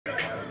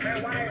I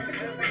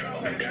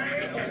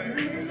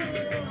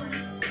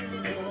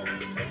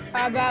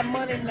got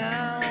money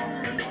now.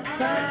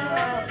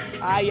 Time.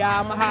 Alright,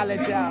 y'all, I'ma holler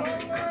at y'all.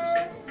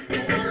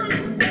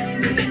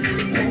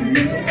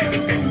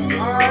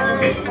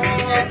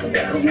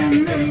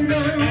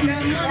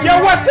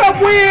 Yo, what's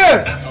up,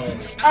 Wiz?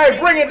 Hey,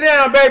 bring it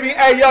down, baby.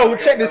 Hey, yo,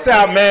 check this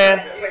out,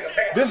 man.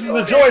 This is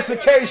a joyous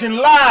occasion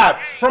live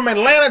from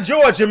Atlanta,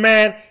 Georgia,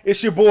 man.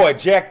 It's your boy,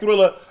 Jack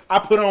Thriller. I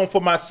put on for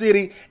my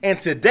city, and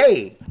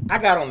today I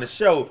got on the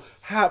show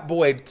Hot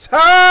Boy Turk.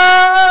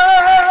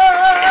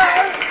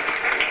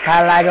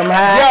 I like them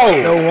hot.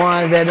 Yo. The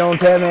ones that don't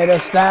tell me to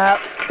stop.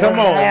 Come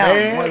on,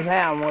 man. What's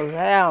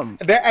happening?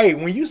 Hey,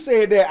 when you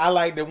said that, I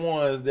like the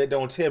ones that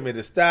don't tell me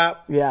to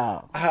stop.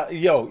 Yeah.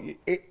 You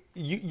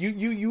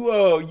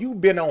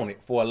been on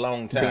it for a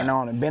long time. Been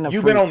on it. Been a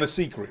freak. You been on the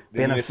secret.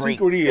 Been the a freak.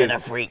 secret is Been a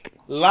freak.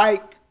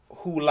 Like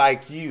who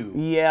like you.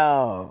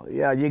 Yeah.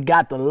 You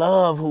got to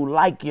love who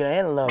like you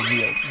and love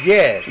you.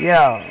 Yes.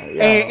 Yeah.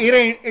 And it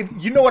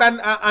ain't. You know what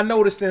I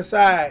noticed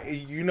inside.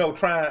 You know,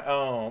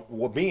 trying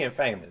being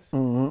famous.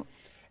 Mm-hmm.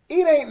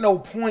 It ain't no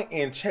point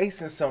in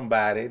chasing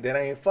somebody that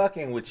ain't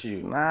fucking with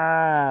you.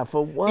 Nah,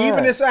 for what?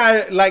 Even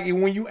inside, like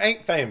when you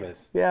ain't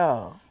famous.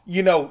 Yeah.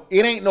 You know,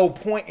 it ain't no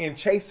point in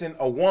chasing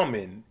a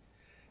woman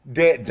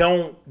that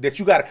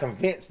you gotta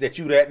convince that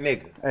you that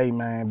nigga. Hey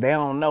man, they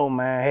don't know,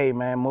 man. Hey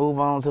man, move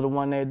on to the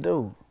one that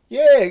do.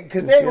 Yeah,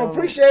 because they ain't gonna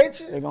appreciate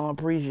you. They gonna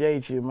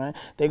appreciate you, man.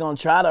 They gonna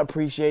try to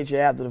appreciate you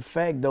after the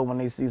fact, though, when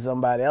they see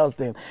somebody else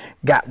that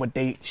got what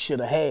they should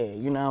have had.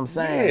 You know what I'm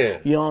saying? Yeah.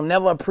 You don't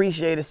never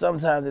appreciate it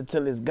sometimes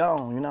until it's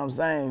gone. You know what I'm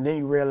saying? Then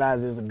you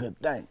realize it's a good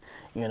thing.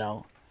 You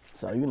know.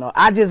 So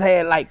I just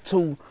had like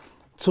two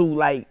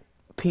like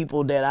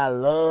people that I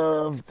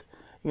loved.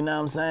 You know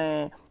what I'm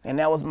saying? And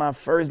that was my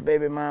first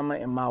baby mama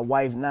and my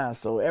wife now.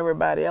 So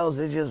everybody else,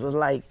 it just was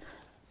like.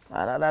 You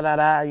know what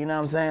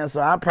I'm saying?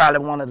 So I'm probably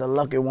one of the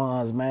lucky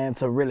ones, man,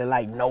 to really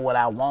like know what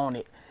I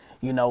wanted,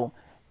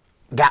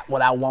 got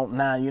what I want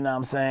now, you know what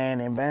I'm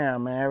saying? And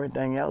bam, man,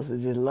 everything else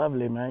is just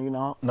lovely, man,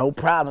 no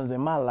problems in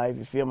my life,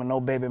 you feel me?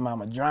 No baby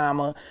mama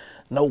drama,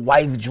 no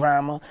wife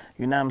drama,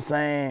 you know what I'm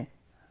saying?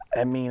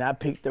 I mean, I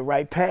picked the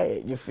right path,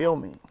 you feel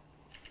me?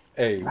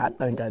 Hey. I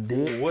think I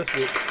did. What's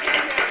the...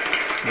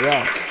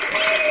 Yeah.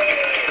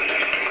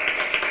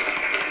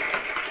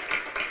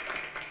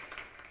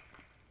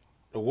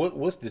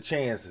 What's the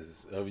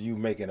chances of you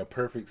making a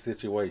perfect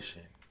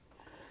situation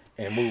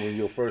and moving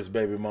your first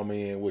baby mama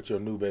in with your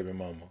new baby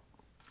mama?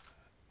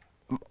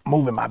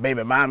 Moving my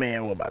baby mama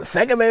in with my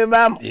second baby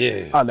mama?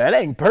 Yeah. Oh, that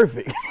ain't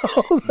perfect.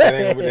 that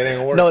ain't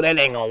gonna work. No, that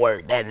ain't gonna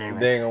work. That ain't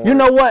gonna work. You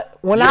know what?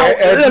 When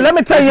let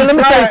me tell you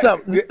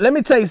something. Let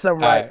me tell you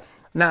something, right?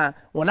 Now,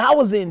 when I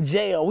was in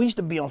jail, we used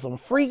to be on some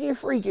freaky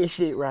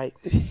shit, right?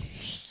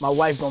 My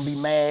wife gonna be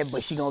mad,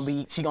 but she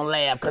gonna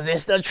laugh because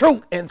it's the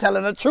truth and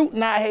telling the truth,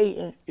 not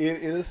hating.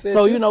 It'll set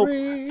so you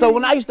free. So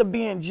when I used to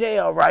be in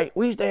jail, right,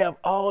 we used to have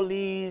all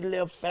these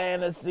little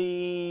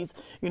fantasies.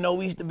 We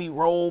used to be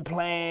role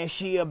playing.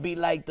 She'll be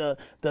like she'll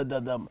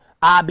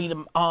be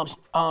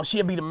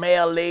the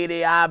mail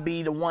lady. I'll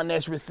be the one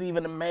that's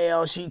receiving the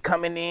mail. She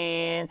coming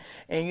in,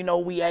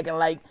 and we acting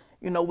like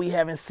we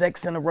having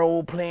sex in the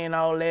role playing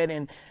all that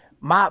and.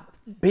 My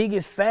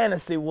biggest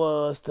fantasy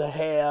was to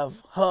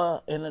have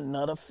her and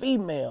another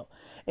female.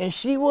 And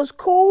she was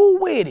cool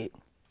with it.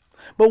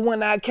 But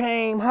when I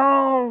came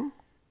home,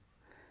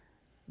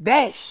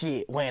 that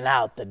shit went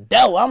out the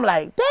door. I'm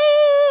like,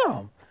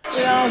 damn. You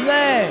know what I'm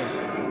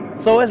saying?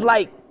 So it's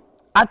like,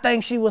 I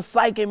think she was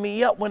psyching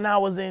me up when I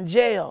was in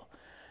jail.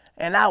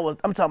 And I'm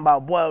talking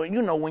about, boy,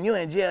 when you're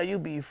in jail, you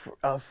be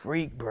a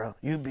freak, bro.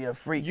 You be a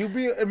freak.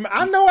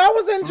 I know I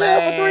was in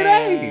jail for 3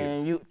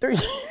 days.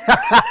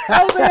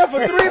 I was in there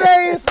for 3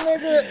 days,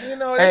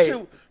 nigga. That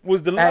shit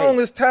was the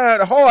longest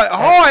time,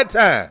 hard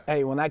time.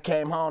 Hey, when I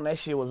came home, that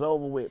shit was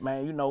over with,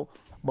 man,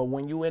 But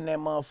when you in that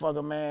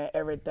motherfucker, man,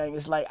 everything,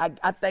 it's like,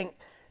 I think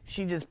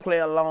she just play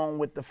along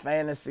with the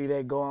fantasy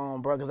that go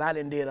on, bro. Because I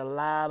done did a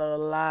lot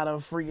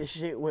of freaky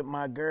shit with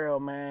my girl,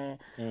 man,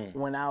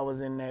 when I was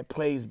in that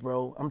place,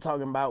 bro. I'm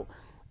talking about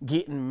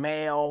getting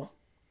mail.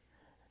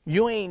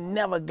 You ain't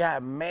never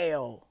got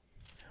mail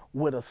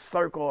with a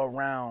circle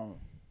around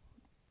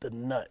the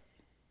nut,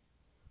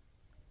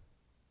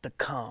 the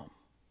cum.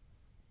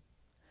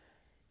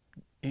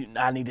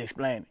 I need to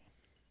explain it.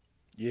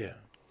 Yeah.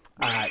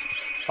 All right.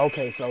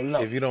 Okay, so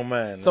look. If you don't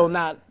mind. So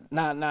now,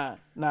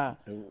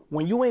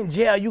 when you in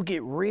jail, you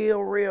get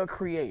real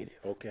creative.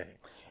 Okay.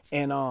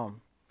 And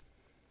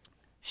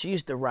she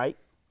used to write,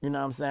 you know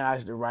what I'm saying? I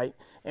used to write.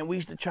 And we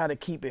used to try to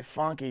keep it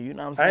funky, you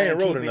know what I'm saying? I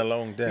ain't wrote in a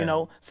long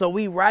time. So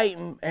we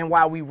writing, and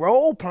while we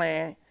role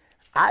playing,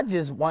 I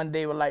just one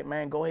day was like,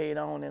 man, go ahead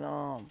on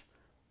and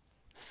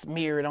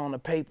smear it on the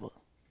paper.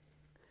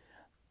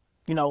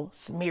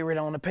 Smear it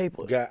on the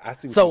paper. God, I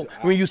see so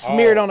when you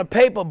smear it on the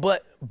paper,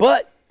 but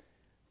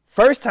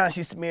first time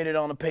she smeared it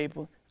on the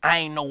paper, I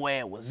ain't know where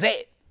it was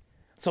at.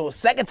 So the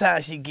second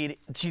time she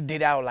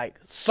did out like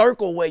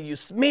circle where you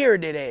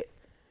smeared it at.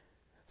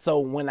 So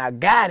when I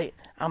got it,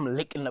 I'm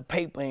licking the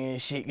paper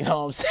and shit. You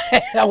know what I'm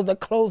saying? That was the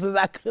closest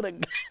I could have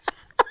got.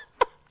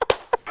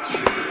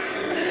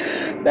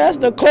 That's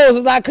the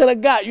closest I could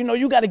have got. You know,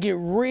 you got to get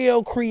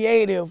real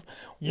creative.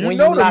 You when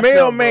know you the locked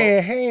mailman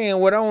up,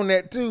 hand was on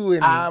that too.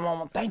 And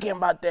I'm thinking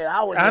about that.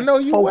 I was I just know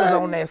you focused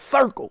wasn't. on that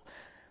circle.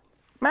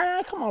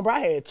 Man, come on, bro. I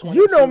had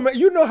 22.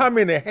 you know how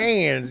many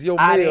hands your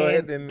I mail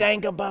had. didn't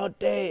think about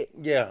that.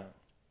 Yeah.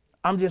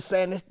 I'm just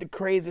saying it's the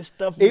crazy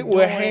stuff It we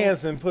was doing.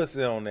 hands and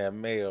pussy on that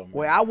mail, man.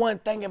 Well, I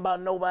wasn't thinking about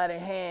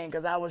nobody's hand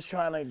because I was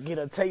trying to get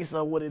a taste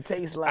of what it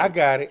tastes like. I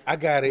got it.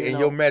 You And know?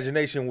 your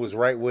imagination was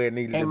right where it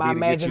needed to In be my to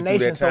get you through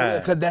imagination, that time.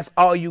 because that's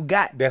all you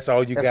got. That's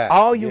all you got. That's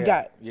all you Yeah,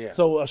 got. yeah.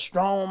 So a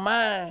strong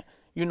mind,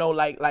 you know,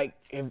 like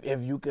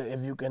if you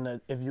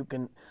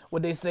can,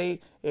 what they say,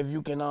 if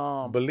you can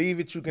Believe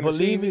it, you can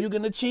believe achieve it, it. you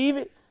can achieve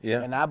it.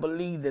 Yeah. And I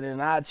believe it,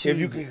 and I achieve If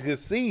you it. can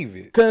conceive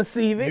it,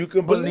 Conceive it, you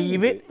can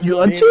believe it, you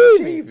then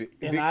achieve it.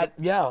 Then And I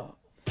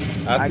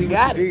I see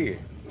got what you it. did.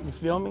 You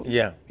feel me?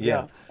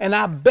 Yeah. And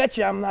I bet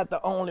you I'm not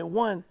the only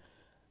one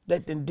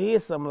that done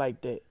did something like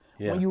that.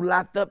 Yeah. When you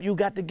locked up, you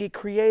got to get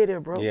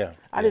creative, bro. Yeah,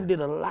 I done did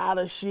a lot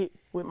of shit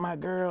with my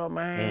girl,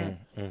 man.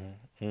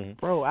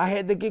 Bro, I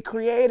had to get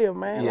creative,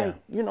 man. Yeah. Like,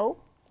 you know,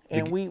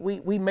 and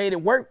we made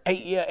it work.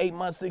 8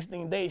 months,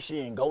 16 days. She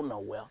ain't go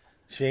nowhere.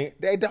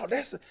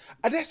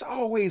 That's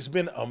always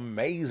been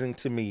amazing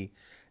to me.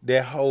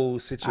 That whole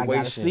situation. I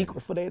got a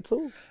secret for that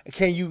too.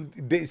 Can you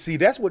see?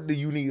 That's what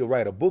you need to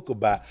write a book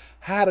about.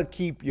 How to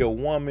keep your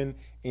woman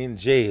in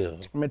jail,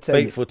 Let me tell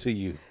you. faithful to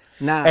you.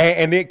 Nah.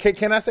 And then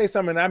can I say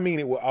something? I mean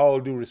it with all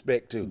due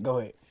respect too. Go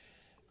ahead.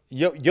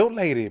 Your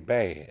lady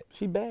bad.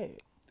 She bad.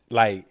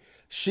 Like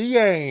she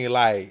ain't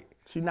like.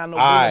 She not no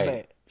Aight.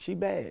 bad. She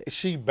bad.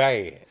 She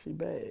bad. She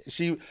bad.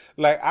 She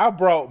like I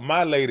brought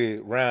my lady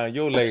around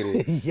your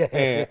lady, Yeah.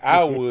 and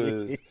I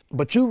was.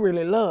 But you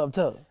really loved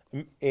her.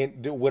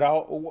 And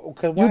without,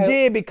 You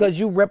did because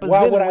you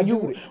represent. would I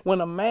do it? When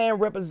a man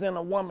represent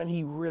a woman,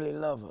 he really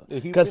love her. He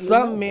Because really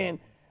some love men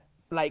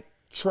like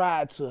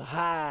try to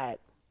hide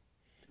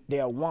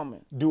their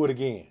woman. Do it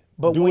again.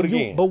 But Do when it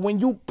again. But when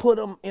you put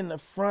them in the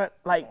front,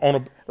 like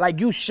On like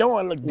you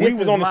showing, look, this we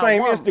was is on the my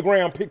same woman.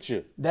 Instagram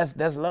picture. That's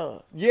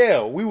love.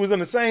 Yeah, we was on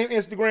the same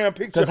Instagram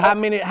picture. Because how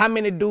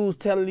many dudes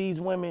tell these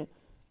women,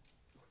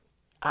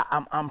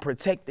 I'm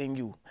protecting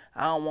you.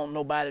 I don't want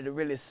nobody to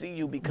really see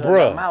you because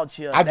Bruh, I'm out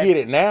here. I get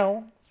it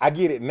now.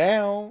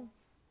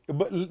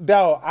 But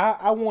dog,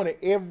 I wanted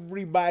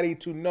everybody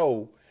to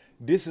know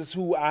this is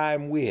who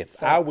I'm with.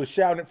 I was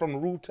shouting it from the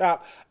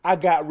rooftop. I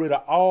got rid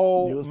of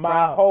all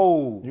my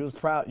hoes. You was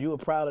proud. You were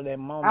proud of that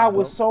moment. I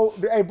was so.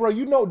 Hey, bro,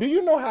 do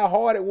you know how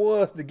hard it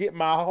was to get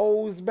my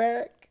hoes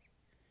back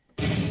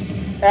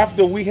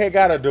after we had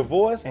got a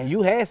divorce? And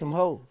you had some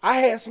hoes. I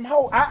had some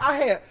hoes. I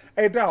had.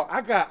 Hey, dog,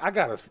 I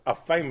got a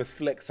famous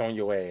flex on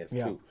your ass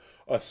too.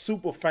 A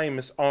super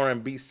famous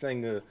R&B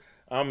singer.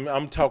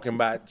 I'm talking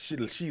about.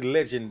 She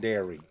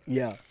legendary.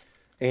 Yeah.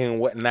 And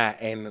whatnot.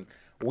 And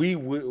we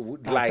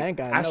would like.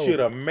 I know. should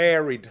have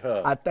married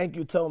her. I think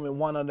you told me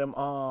one of them.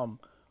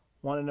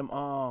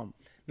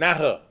 Not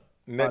her.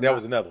 That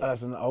was another one.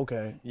 That's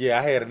okay. Yeah,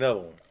 I had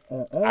another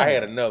one. I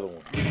had another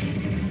one.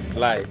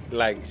 Like,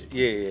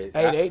 yeah.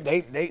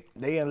 Hey,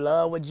 they in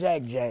love with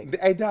Jack.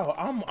 Hey, dog,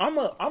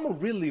 I'm a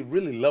really,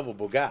 really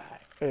lovable guy.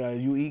 Yeah,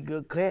 you eat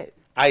good cat.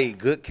 I eat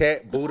good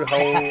cat, booty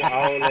hole,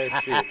 all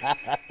that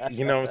shit.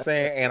 You know what I'm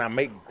saying? And I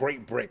make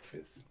great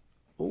breakfast.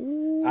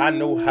 Ooh, I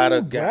know how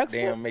to breakfast?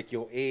 goddamn make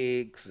your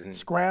eggs and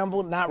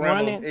Scrambled, not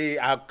running. egg.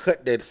 I'll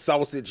cut that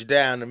sausage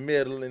down the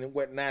middle and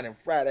whatnot and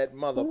fry that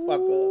motherfucker.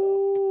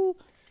 Ooh,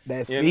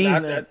 that You know,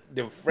 seasoning.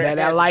 that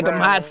I like them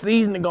brown. hot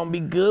seasoning. Gonna be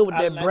good with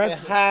I that like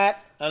breakfast. it hot.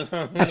 You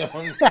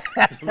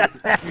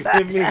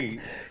hear me?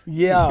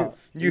 Yeah.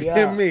 You yeah.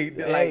 hear me?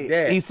 Like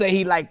that. He say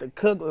he like to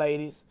cook,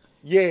 ladies.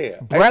 Yeah.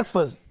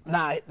 Breakfast.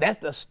 Nah, that's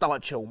to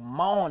start your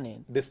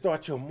morning. To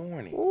start your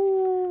morning.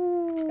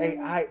 Ooh.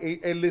 Hey,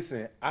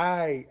 listen.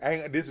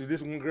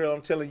 This one girl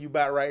I'm telling you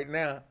about right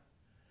now.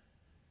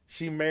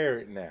 She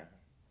married now.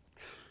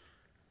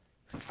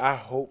 I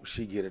hope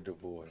she get a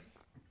divorce.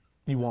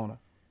 You want her?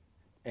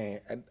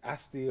 And I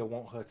still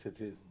want her to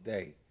this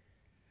day.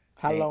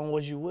 How long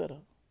was you with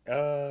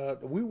her?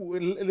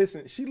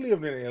 Listen. She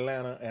lived in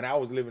Atlanta, and I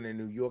was living in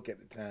New York at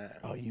the time.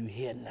 Oh, you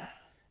here now?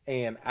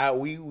 And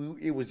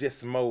it was just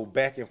some old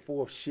back and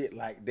forth shit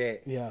like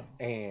that. Yeah.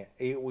 And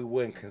we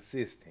wasn't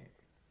consistent.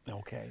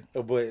 Okay.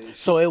 But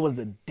So it was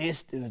the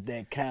distance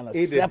that kind of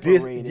It- the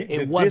separated. dis- the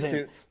It wasn't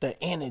distance-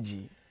 the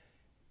energy.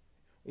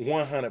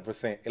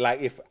 100%.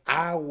 Like if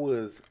I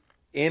was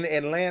in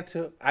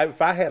Atlanta,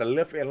 if I had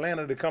left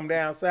Atlanta to come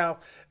down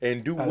south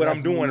and do what left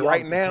I'm doing New York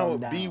right to now,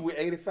 come be down. with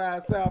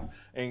 85 South,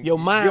 and Your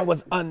mind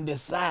was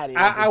undecided.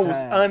 at the I was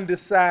time.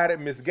 undecided,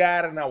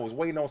 misguided, and I was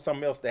waiting on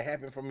something else to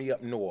happen for me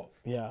up north.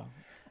 Yeah,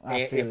 I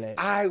And feel if that.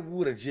 I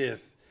would have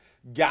just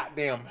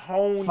goddamn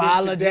honed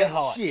Followed into your that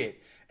heart. shit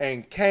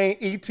and came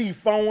ET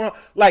phone,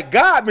 like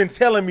God been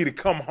telling me to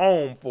come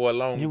home for a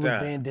long You was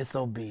time. being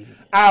disobedient.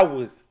 I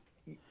was.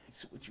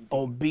 What you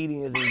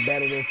Obedience is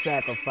better than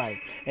sacrifice,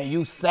 and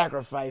you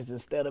sacrificed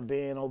instead of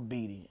being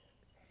obedient.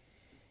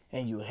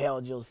 and you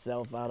held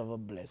yourself out of a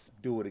blessing.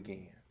 Do it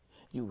again.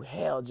 You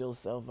held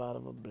yourself out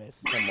of a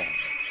blessing. Come on.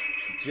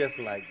 Just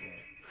like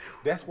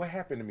that. That's what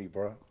happened to me,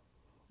 bro.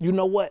 You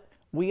know what?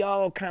 We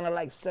all kind of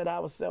like set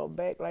ourselves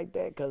back like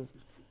that because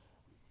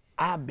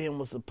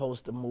was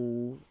supposed to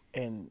move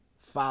and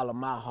follow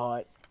my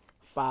heart,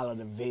 follow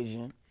the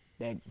vision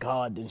that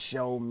God done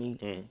showed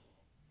me.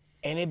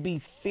 And it be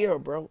fear,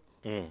 bro.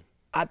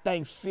 I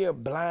think fear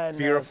blinds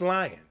us. Fear of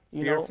flying.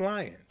 Fear of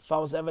flying.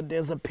 False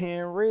evidence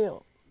appearing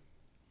real.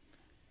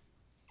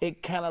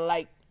 It kind of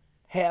like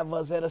have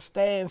us at a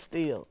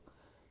standstill.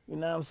 You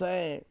know what I'm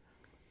saying?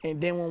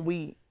 And then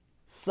when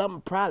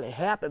something probably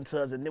happened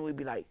to us, and then we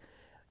be like,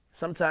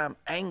 sometimes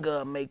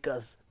anger make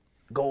us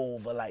go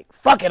over like,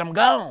 fuck it, I'm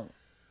gone.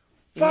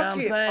 You know what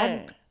I'm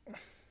saying?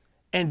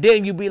 And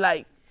then you be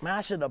like, man,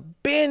 I should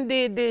have been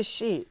did this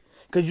shit.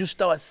 Because you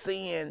start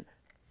seeing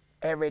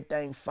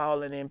everything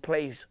falling in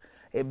place.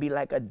 It be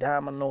like a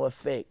domino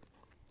effect.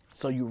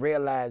 So you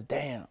realize,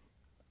 damn,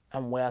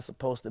 I'm where I'm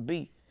supposed to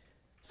be.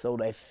 So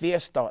that fear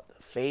start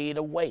to fade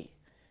away.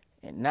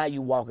 And now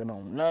you walking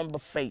on nothing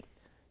but faith.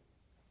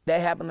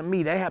 That happened to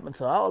me. That happened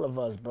to all of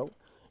us, bro.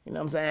 You know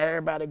what I'm saying?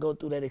 Everybody go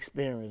through that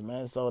experience,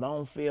 man. So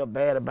don't feel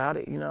bad about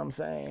it. You know what I'm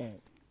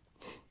saying?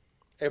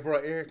 Hey, bro,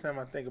 every time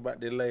I think about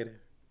that lady,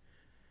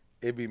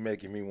 it be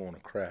making me want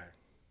to cry.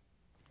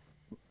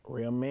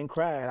 Real men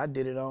cried. I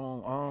did it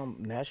on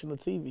national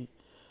TV.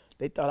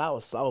 They thought I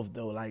was soft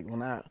though. Like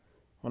when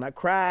I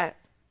cried,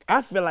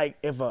 I feel like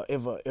if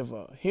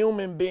a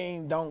human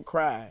being don't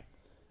cry,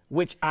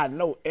 which I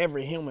know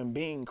every human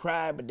being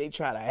cry, but they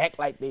try to act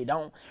like they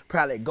don't.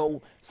 Probably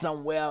go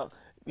somewhere,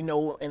 you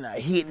know, in a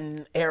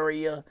hidden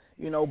area,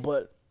 you know.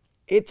 But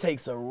it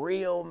takes a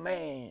real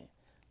man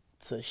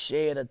to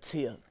shed a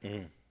tear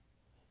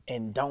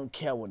and don't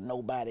care what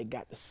nobody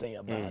got to say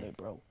about it,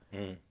 bro.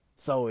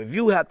 So if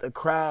you have to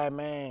cry,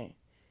 man,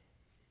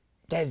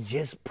 that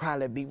just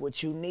probably be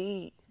what you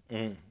need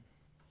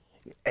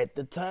at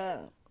the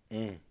time.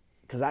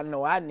 Because I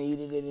know I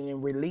needed it, and it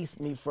released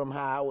me from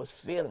how I was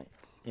feeling.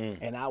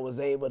 And I was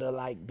able to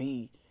like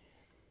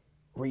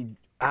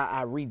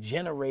I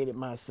regenerated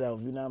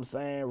myself, you know what I'm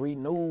saying?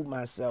 Renewed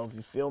myself,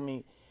 you feel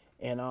me?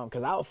 And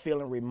because I was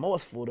feeling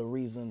remorseful, the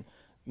reason,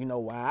 you know,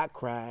 why I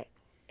cried.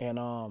 And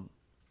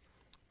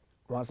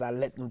once I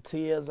let them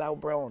tears out,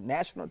 bro, on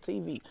national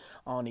TV,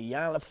 on the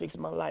Yana Fix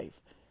My Life,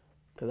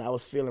 because I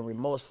was feeling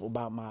remorseful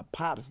about my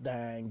pops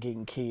dying,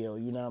 getting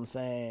killed, you know what I'm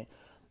saying?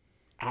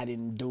 I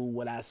didn't do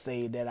what I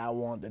said that I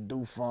wanted to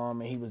do for him,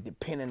 and he was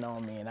depending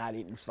on me, and I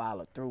didn't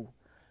follow through.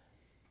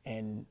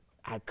 And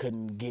I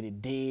couldn't get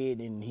it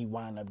dead, and he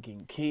wound up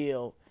getting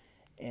killed,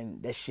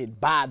 and that shit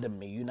bothered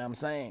me, you know what I'm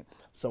saying?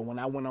 So when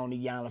I went on the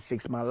Yana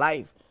Fix My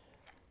Life,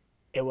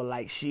 it was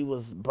like she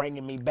was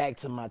bringing me back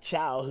to my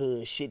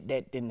childhood, shit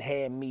that didn't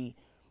have me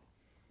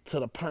to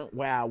the point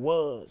where I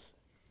was,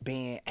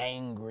 being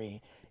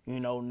angry, you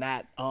know,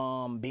 not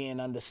being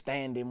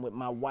understanding with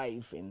my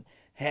wife and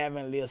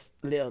having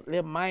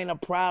little minor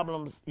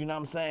problems, you know what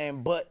I'm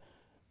saying, but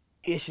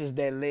issues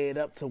that led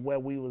up to where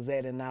we was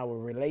at in our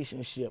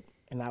relationship,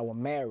 in our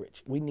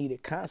marriage. We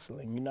needed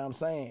counseling, you know what I'm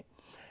saying?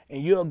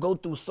 And you'll go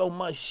through so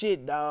much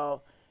shit,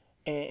 dog,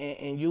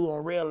 and you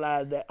won't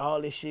realize that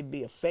all this shit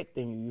be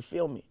affecting you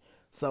feel me?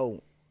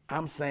 So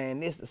I'm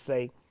saying this to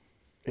say,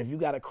 if you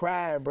gotta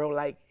cry, bro,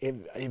 like if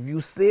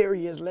you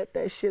serious, let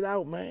that shit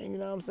out, man. You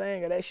know what I'm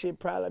saying? 'Cause that shit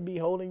probably be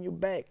holding you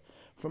back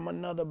from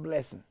another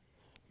blessing.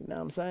 You know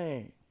what I'm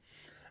saying?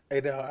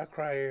 Hey, dog, I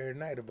cry every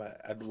night about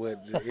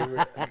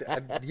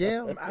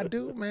yeah, I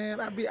do, man.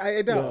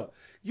 Hey, dog,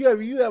 you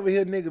ever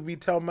hear nigga be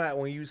talking about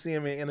when you see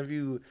him in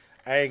interview,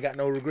 I ain't got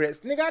no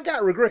regrets. Nigga, I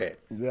got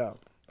regrets. Yeah.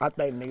 I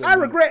think nigga I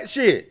regret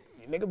shit.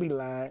 Nigga be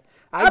lying.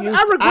 I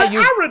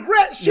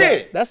regret shit.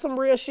 Yeah, that's some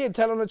real shit.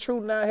 Telling the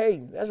truth now,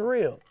 hey, that's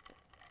real.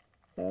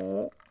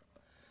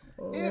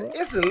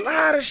 It's a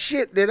lot of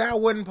shit that I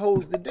wasn't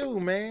supposed to do,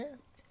 man.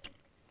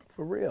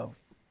 For real.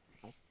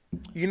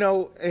 You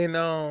know,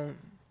 and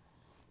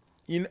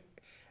you know,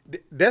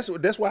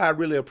 that's why I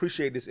really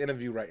appreciate this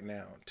interview right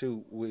now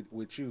too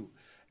with you,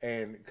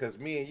 and because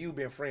me and you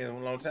been friends a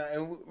long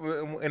time,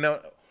 and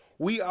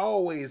we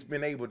always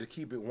been able to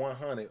keep it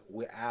 100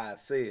 with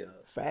ourselves.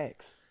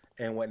 Facts.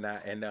 And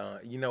whatnot, and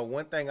you know,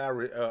 one thing I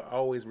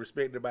always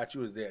respected about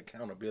you is the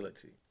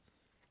accountability.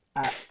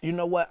 You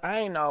know what?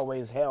 I ain't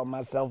always held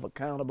myself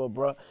accountable,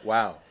 bro.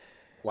 Wow.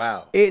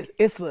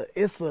 It's a.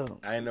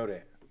 I didn't know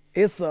that.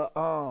 It's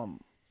a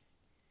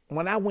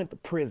when I went to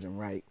prison,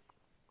 right?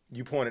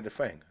 You pointed the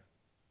finger.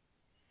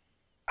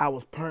 I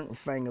was pointing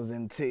fingers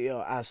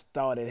until I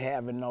started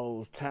having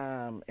those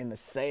time in the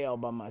cell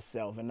by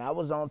myself, and I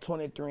was on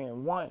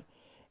 23-1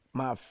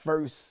 my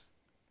first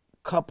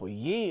couple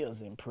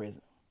years in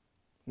prison.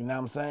 You know what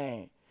I'm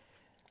saying?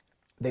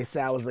 They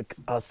said I was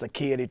a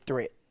security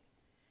threat.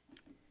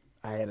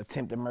 I had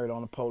attempted murder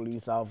on a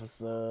police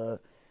officer.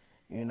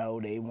 You know,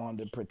 they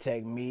wanted to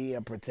protect me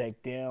or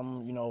protect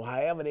them, you know,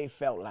 however they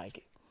felt like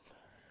it.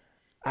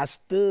 I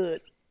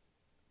stood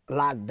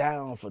locked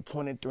down for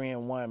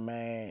 23-1,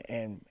 man,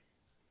 and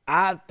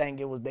I think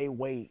it was their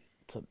way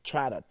to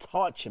try to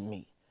torture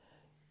me,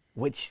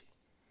 which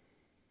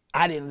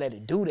I didn't let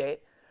it do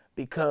that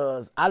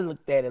because I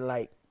looked at it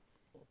like,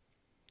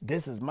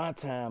 this is my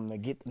time to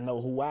get to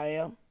know who I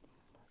am.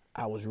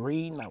 I was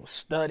reading, I was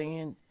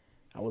studying,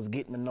 I was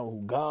getting to know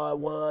who God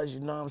was, you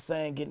know what I'm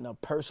saying, getting a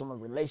personal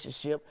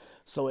relationship.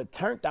 So it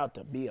turned out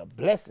to be a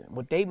blessing.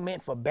 What they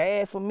meant for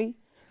bad for me,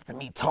 let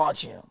me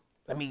torture him.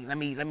 Let me, you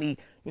know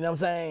what I'm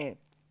saying?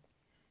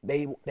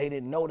 They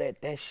didn't know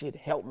that shit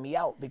helped me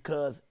out,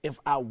 because if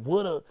I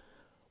would've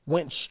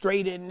went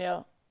straight in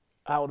there,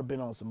 I would've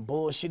been on some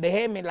bullshit. They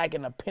had me like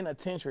in a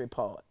penitentiary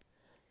part,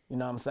 you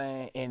know what I'm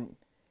saying? And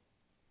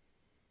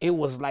it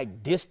was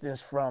like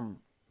distance from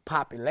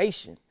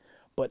population,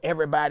 but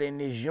everybody in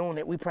this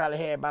unit, we probably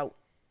had about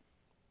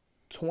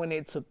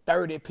 20 to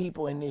 30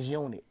 people in this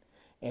unit,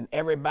 and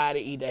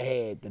everybody either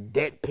had the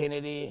death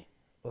penalty,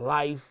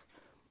 life,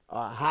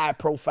 high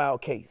profile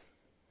case,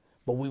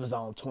 but we was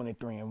on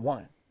 23 and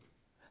 1.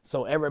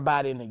 So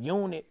everybody in the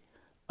unit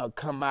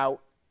come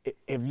out,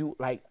 if you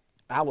like,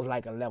 I was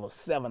like a level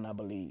 7, I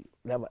believe,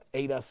 level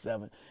 8 or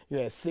 7. You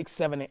had 6,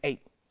 7, and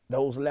 8,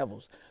 those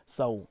levels.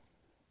 So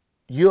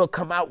you'll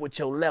come out with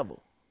your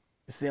level.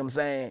 You see what I'm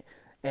saying?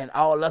 And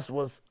all us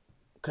was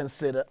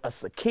considered a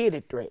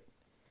security threat.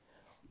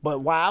 But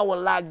while I was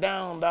locked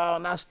down, dog,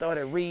 and I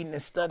started reading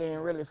and studying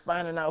and really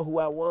finding out who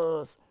I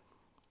was,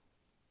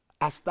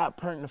 I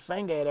stopped pointing the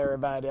finger at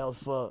everybody else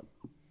for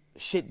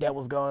shit that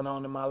was going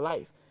on in my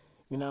life.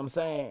 You know what I'm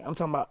saying? I'm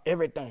talking about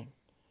everything.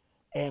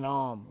 And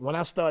when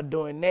I started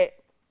doing that,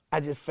 I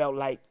just felt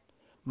like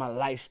my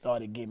life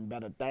started getting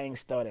better.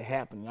 Things started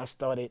happening. I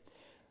started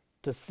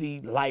to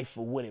see life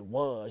for what it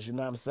was, you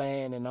know what I'm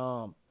saying? And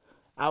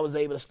I was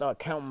able to start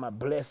counting my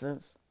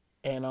blessings,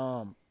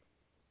 and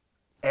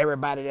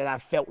everybody that I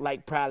felt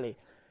like probably,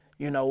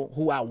 you know,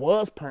 who I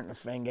was pointing the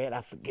finger at,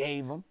 I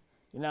forgave them.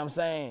 You know what I'm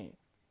saying?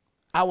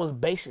 I was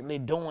basically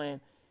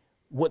doing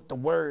what the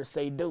words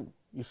say do.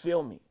 You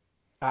feel me?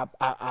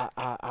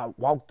 I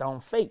walked on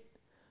faith,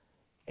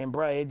 and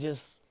bro, it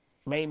just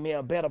made me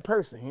a better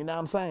person. You know what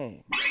I'm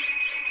saying?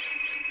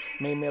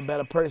 Made me a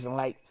better person.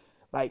 Like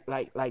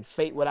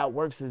faith without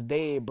works is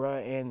dead, bro.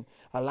 And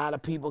a lot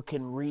of people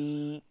can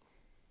read,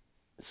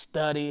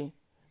 study,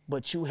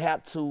 but you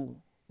have to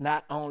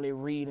not only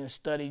read and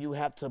study, you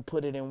have to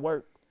put it in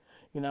work.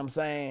 You know what I'm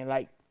saying?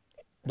 Like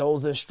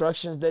those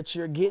instructions that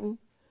you're getting,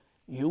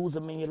 use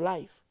them in your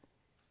life.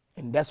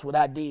 And that's what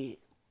I did.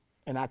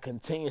 And I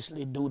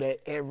continuously do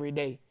that every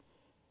day.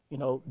 You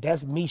know,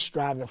 that's me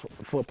striving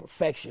for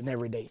perfection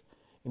every day.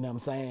 You know what I'm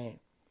saying?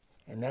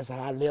 And that's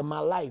how I live my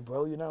life,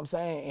 bro. You know what I'm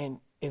saying? And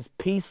it's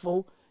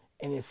peaceful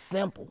and it's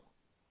simple.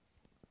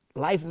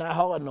 Life not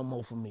hard no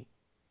more for me.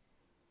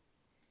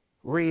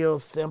 Real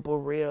simple,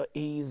 real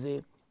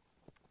easy.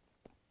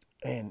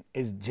 And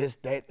it's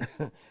just that,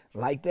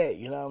 like that,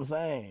 you know what I'm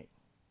saying?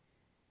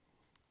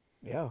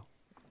 Yeah.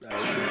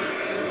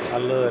 I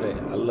love that.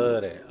 I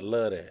love that. I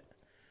love that.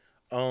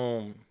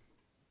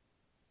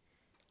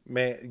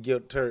 Man, yo,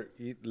 Turk,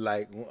 this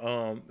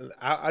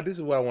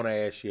is what I want to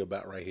ask you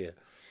about right here.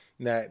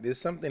 Now, there's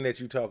something that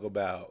you talk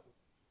about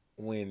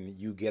when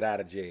you get out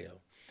of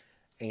jail,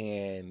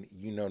 and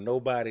you know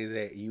nobody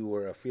that you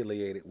were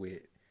affiliated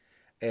with,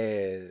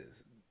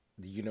 as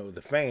you know,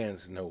 the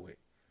fans know it.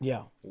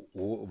 Yeah.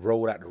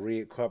 Rolled out the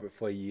red carpet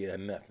for you or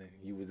nothing.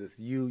 You was just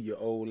you, your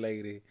old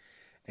lady,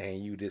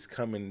 and you just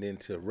coming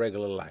into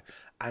regular life.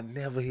 I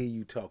never hear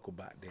you talk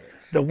about that.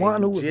 The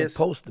one who was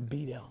supposed to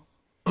be there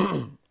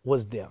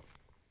was there.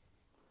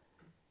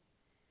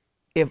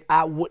 If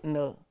I wouldn't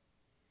have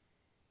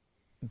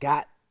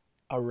got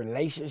a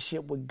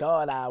relationship with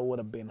God, I would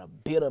have been a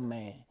bitter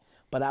man.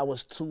 But I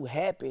was too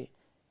happy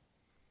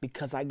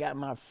because I got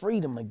my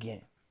freedom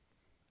again.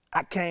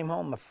 I came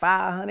home with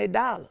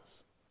 $500.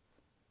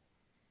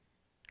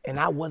 And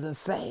I wasn't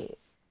sad.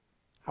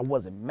 I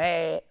wasn't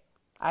mad.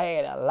 I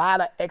had a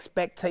lot of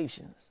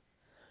expectations,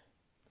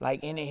 like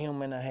any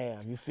human to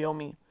have. You feel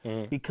me?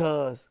 Mm-hmm.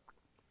 Because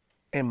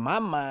in my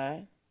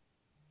mind,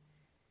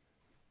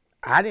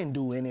 I didn't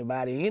do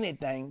anybody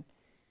anything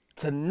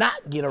to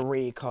not get a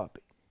red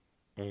carpet.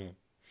 Mm-hmm.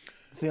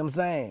 See what I'm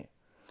saying?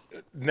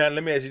 Now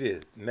let me ask you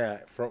this. Now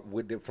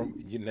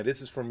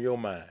this is from your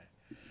mind.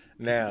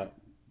 Now,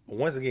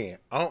 once again,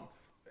 how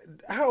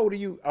old are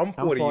you? I'm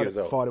 40 years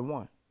old.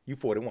 41. You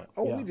 41.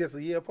 Oh, yeah. We just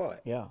a year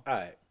apart. Yeah. All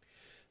right.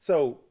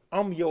 So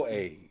I'm your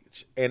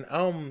age, and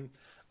I'm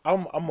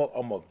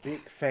a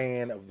big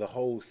fan of the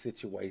whole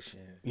situation.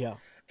 Yeah.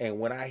 And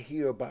when I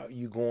hear about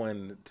you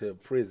going to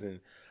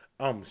prison,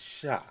 I'm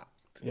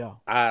shocked. Yeah.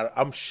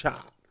 I'm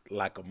shocked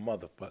like a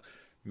motherfucker.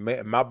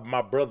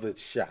 My brother's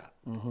shocked.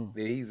 Mm-hmm.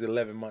 He's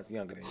 11 months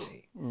younger than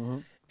me. Mm-hmm.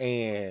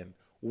 And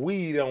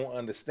we don't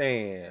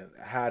understand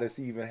how this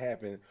even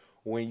happened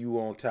when you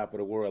were on top of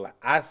the world. Like,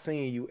 I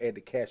seen you at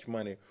the Cash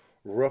Money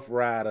Rough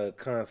Rider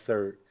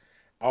concert,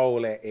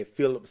 all that at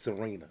Phillips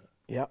Arena.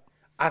 Yep.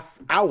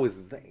 I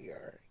was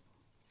there.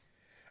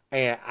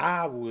 And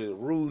I was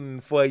rooting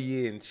for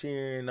you and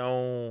cheering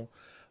on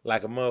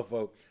like a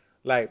motherfucker.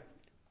 Like,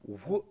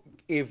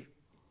 if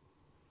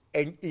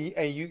And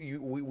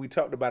we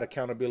talked about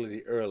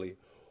accountability earlier.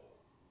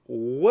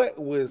 What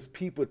was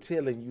people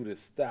telling you to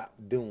stop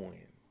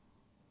doing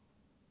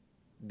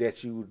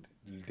that you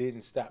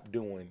didn't stop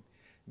doing?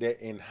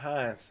 That in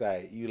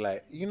hindsight you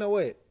like, you know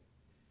what?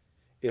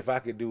 If I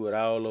could do it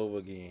all over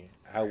again,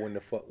 I wouldn't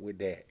have fucked with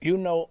that. You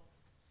know,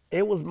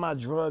 it was my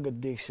drug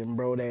addiction,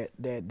 bro, that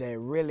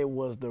really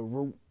was the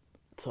root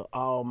to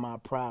all my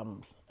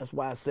problems. That's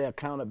why I say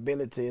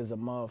accountability is a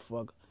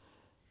motherfucker.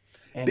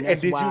 And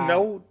did you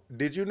know?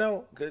 Did you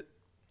know?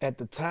 At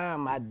the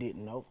time, I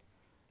didn't know.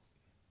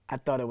 I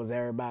thought it was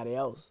everybody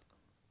else.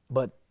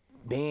 But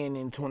being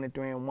in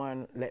 23 and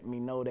 1 let me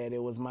know that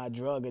it was my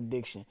drug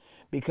addiction.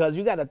 Because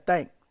you got to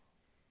think,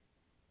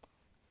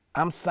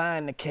 I'm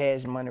signed to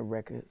Cash Money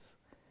Records,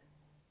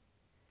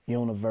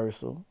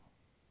 Universal.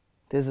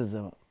 This is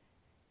a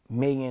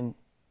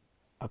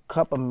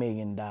couple $1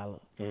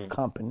 million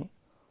company.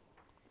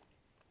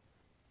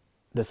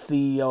 The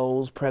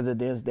CEOs,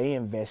 presidents, they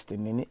invested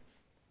in it.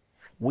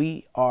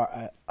 We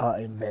are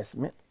an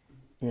investment,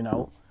 you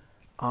know.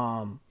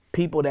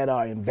 People that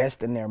are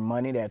investing their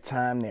money, their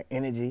time, their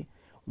energy,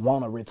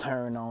 want a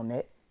return on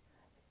that.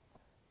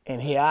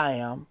 And here I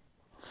am,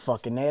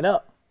 fucking that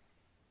up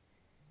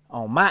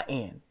on my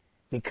end,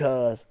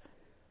 because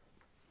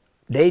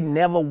they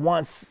never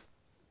once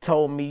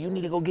told me, you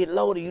need to go get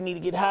loaded, you need to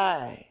get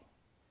high.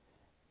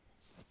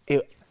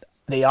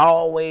 They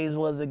always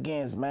was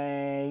against,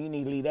 man, you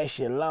need to leave that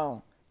shit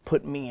alone.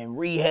 Put me in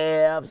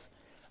rehabs,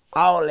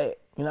 all that,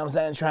 you know what I'm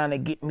saying, trying to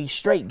get me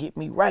straight, get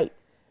me right.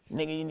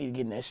 Nigga, you need to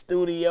get in that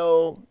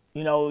studio,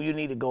 you know, you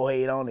need to go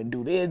ahead on and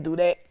do this, do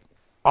that.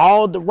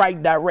 All the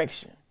right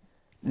direction.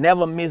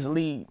 Never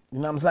mislead, you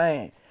know what I'm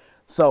saying?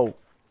 So,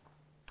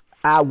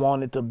 I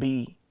wanted to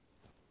be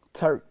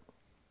Turk,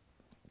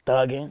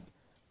 thugging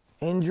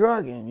and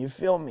drugging, you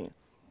feel me?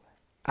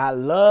 I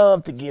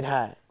love to get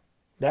high.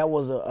 That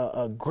was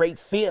a great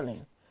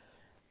feeling.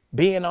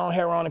 Being on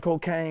heroin and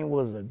cocaine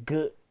was a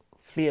good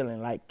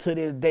feeling. Like, to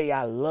this day,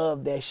 I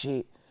love that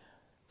shit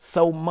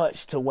so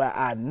much to where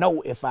I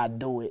know if I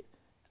do it,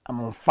 I'm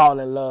going to fall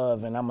in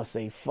love and I'm going to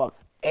say, fuck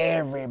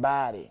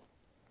everybody.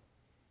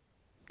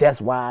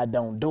 That's why I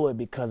don't do it,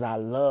 because I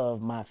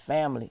love my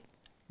family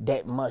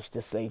that much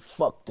to say,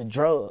 fuck the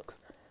drugs.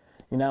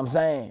 You know what I'm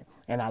saying?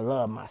 And I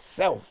love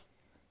myself,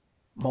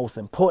 most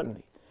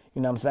importantly.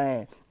 You know what I'm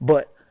saying?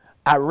 But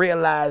I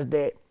realized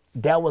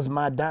that was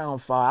my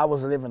downfall. I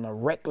was living a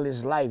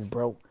reckless life,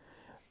 bro,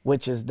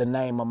 which is the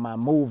name of my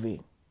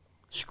movie,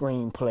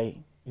 screenplay,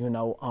 you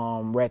know,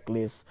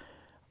 Reckless.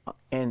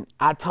 And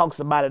I talks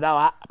about it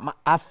all.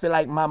 I feel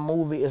like my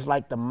movie is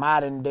like the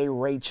modern day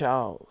Ray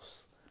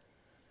Charles.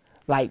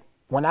 Like,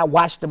 when I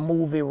watch the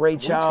movie Ray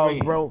Charles,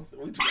 bro,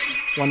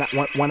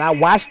 when I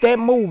watch that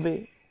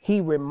movie,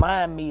 he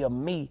remind me of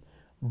me,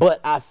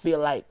 but I feel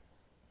like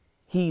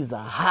he's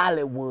a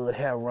Hollywood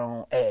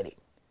heroin addict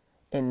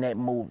in that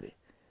movie.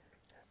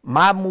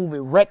 My movie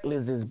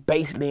Reckless is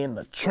basically in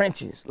the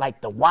trenches,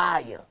 like The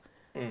Wire.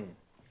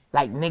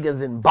 Like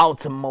niggas in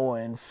Baltimore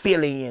and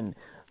Philly and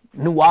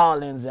New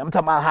Orleans. I'm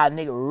talking about how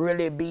niggas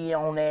really be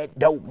on that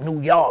dope,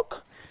 New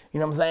York. You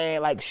know what I'm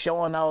saying? Like,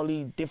 showing all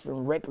these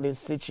different reckless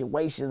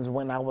situations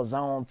when I was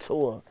on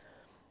tour.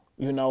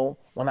 You know,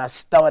 when I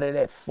started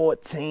at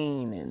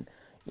 14 and,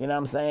 you know what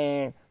I'm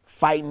saying,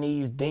 fighting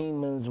these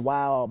demons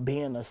while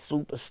being a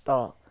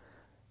superstar.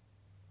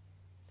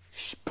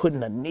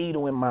 Putting a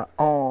needle in my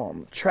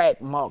arm,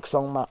 track marks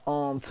on my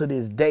arm to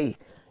this day.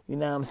 You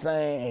know what I'm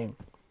saying? And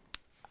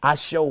I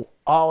show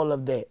all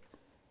of that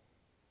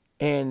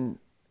in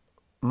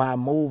my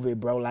movie,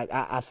 bro. Like,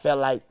 I felt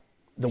like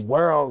the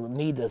world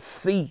need to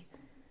see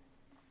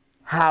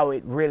how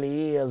it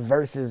really is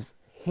versus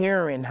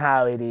hearing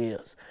how it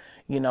is,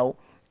 you know?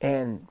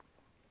 And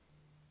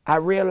I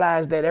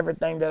realized that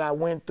everything that I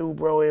went through,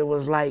 bro, it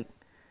was like,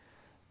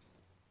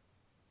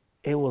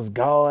 it was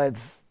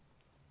God's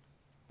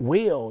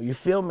will, you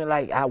feel me?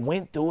 Like, I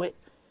went through it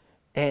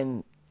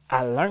and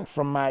I learned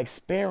from my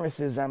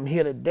experiences. I'm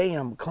here today,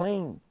 I'm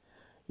clean,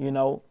 you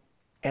know?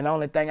 And the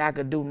only thing I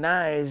could do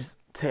now is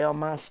tell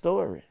my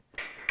story.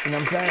 You know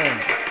what I'm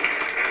saying?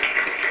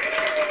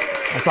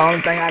 That's the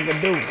only thing I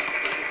could do.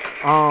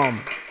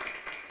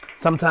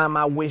 Sometimes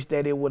I wish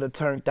that it would have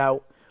turned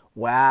out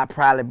where I'd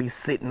probably be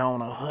sitting on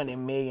 $100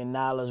 million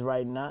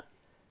right now.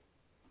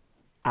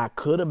 I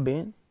could have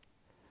been,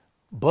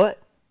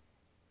 but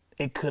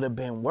it could have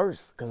been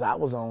worse because I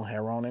was on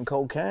heroin and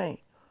cocaine.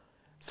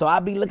 So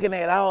I be looking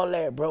at all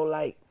that, bro,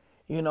 like,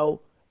 you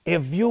know,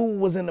 if you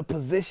was in a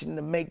position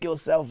to make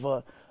yourself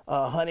a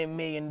 $100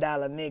 million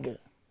nigga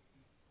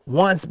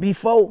once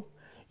before,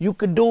 you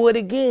could do it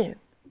again.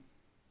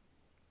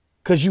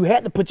 Because you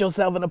had to put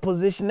yourself in a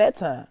position that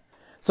time.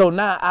 So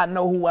now I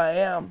know who I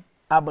am.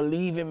 I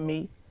believe in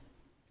me.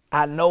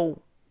 I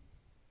know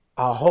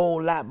a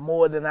whole lot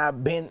more than I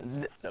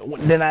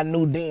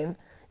knew then.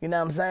 You know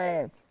what I'm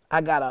saying?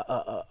 I got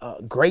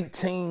a great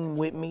team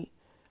with me.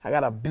 I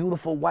got a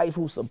beautiful wife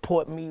who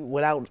support me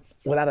without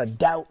a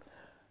doubt.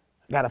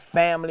 I got a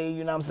family,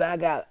 you know what I'm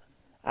saying?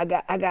 I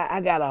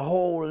got a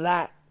whole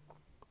lot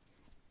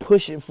put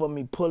pushing for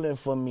me, pulling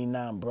for me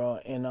now, bro.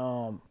 And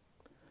I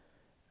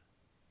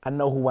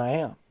know who I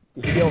am.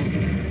 You feel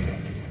me?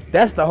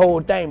 That's the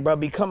whole thing, bro.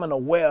 Becoming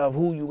aware of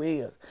who you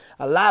is.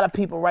 A lot of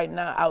people right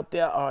now out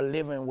there are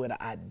living with an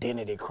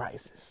identity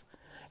crisis.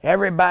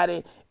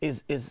 Everybody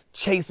is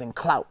chasing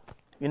clout.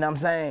 You know what I'm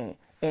saying?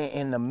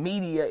 And the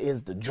media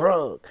is the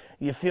drug.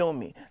 You feel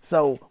me?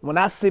 So when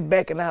I sit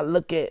back and I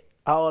look at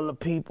all the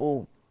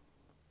people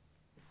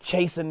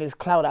chasing this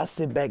clout, I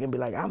sit back and be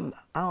like, I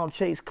don't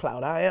chase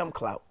clout. I am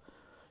clout.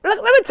 Let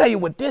me tell you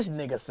what this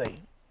nigga say.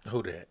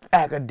 Who that?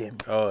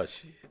 Academic. Oh,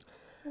 shit.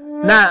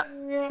 Now,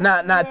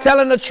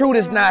 telling the truth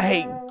is not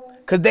hating.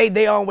 Because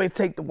they always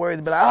take the words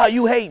and be like, oh,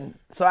 you hating.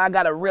 So I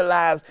got to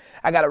realize,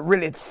 I got to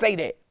really say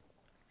that.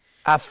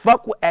 I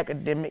fuck with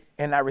Academic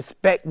and I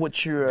respect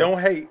what you're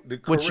don't hate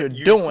what you're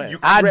doing. You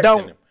I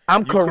don't. him.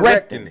 I'm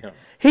correcting him.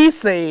 He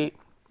said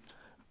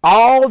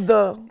all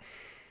the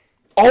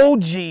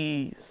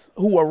OGs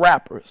who were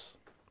rappers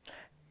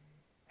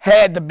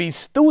had to be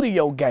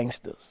studio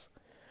gangsters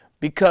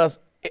because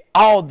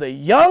all the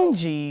young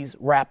G's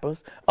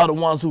rappers are the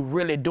ones who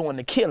really doing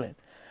the killing.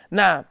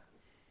 Now,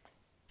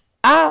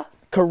 I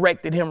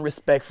corrected him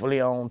respectfully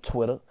on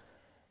Twitter.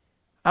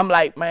 I'm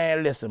like,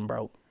 man, listen,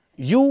 bro,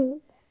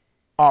 you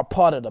are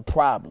part of the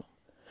problem.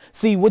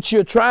 See, what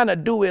you're trying to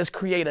do is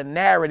create a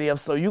narrative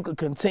so you can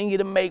continue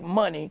to make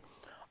money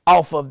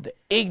off of the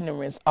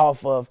ignorance,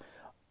 off of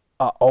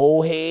an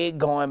old head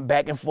going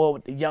back and forth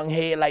with the young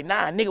head. Like,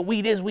 nah, nigga,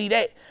 we this, we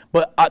that.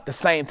 But at the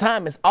same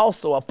time, it's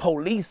also a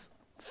police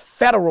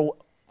federal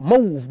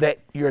move that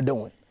you're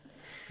doing.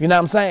 You know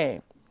what I'm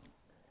saying?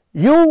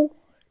 You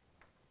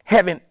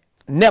haven't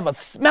never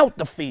smelt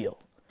the field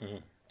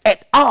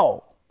at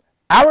all.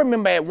 I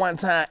remember at one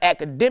time,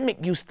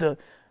 Academic used to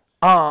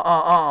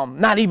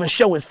not even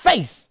show his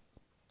face.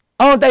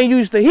 Only thing you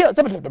used to hear, who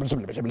the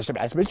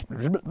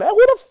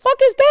fuck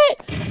is that?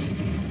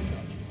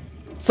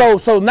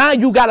 So now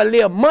you gotta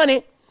live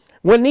money.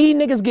 When these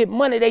niggas get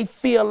money, they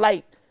feel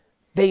like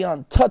they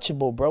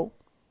untouchable, bro.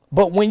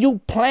 But when you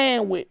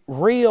playing with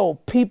real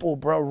people,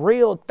 bro,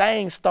 real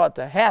things start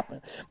to happen.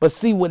 But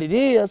see what it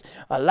is,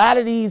 a lot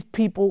of these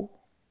people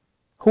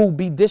who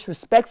be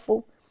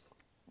disrespectful,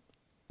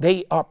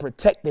 they are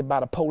protected by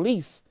the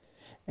police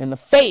and the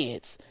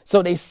feds.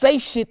 So they say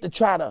shit to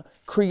try to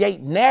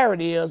create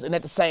narratives and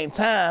at the same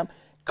time,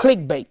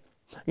 clickbait.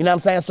 You know what I'm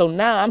saying? So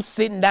now I'm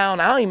sitting down.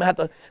 I don't even have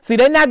to. See,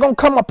 they're not going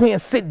to come up here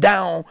and sit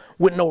down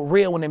with no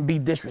real one and be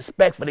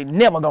disrespectful. They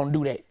never going to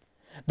do that.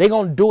 They're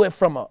going to do it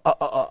from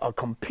a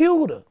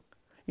computer.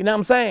 You know what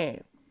I'm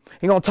saying?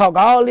 You're going to talk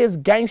all this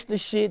gangster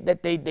shit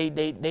that they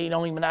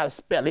don't even know how to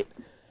spell it.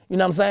 You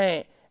know what I'm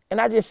saying? And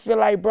I just feel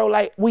like, bro,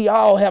 like we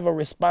all have a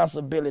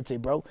responsibility,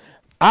 bro.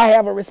 I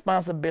have a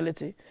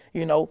responsibility.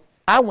 You know,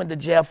 I went to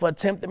jail for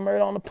attempted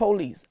murder on the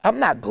police. I'm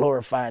not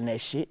glorifying that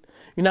shit.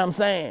 You know what I'm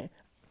saying?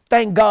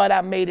 Thank God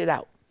I made it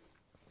out.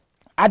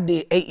 I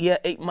did 8 years,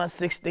 8 months,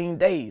 16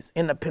 days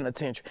in the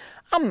penitentiary.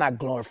 I'm not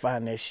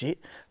glorifying that shit.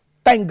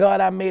 Thank God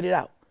I made it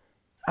out.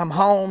 I'm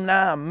home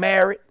now. I'm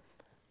married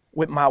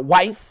with my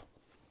wife.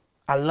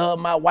 I love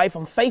my wife.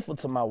 I'm faithful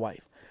to my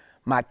wife.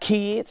 My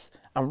kids,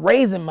 I'm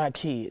raising my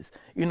kids.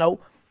 You know,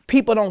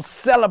 people don't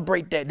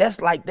celebrate that.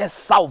 That's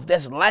soft.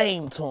 That's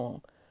lame to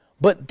them.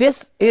 But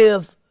this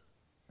is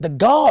the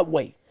God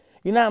way.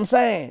 You know what I'm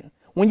saying?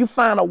 When you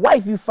find a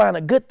wife, you find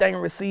a good thing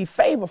and receive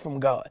favor from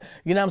God.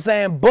 You know what I'm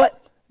saying?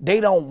 But they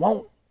don't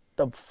want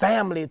the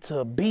family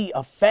to be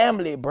a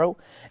family, bro.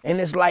 And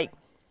it's like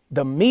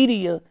the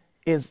media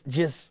is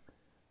just,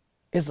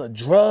 it's a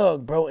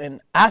drug, bro.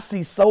 And I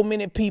see so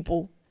many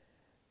people,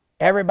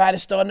 everybody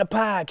starting a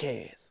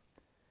podcast.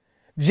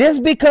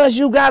 Just because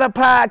you got a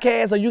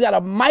podcast or you got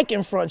a mic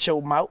in front of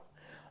your mouth,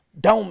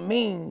 don't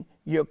mean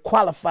you're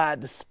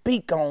qualified to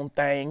speak on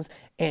things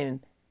and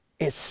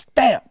it's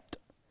stamped.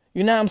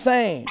 You know what I'm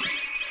saying?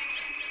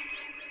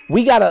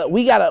 We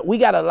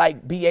gotta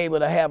like be able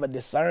to have a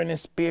discerning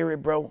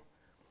spirit, bro.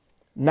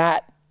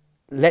 Not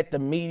let the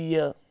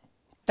media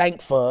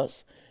think for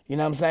us. You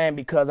know what I'm saying?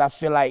 Because I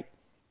feel like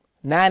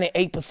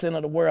 98%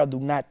 of the world do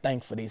not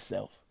think for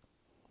themselves.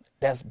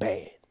 That's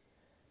bad.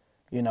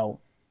 You know?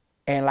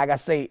 And like I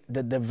say,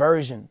 the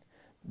diversion,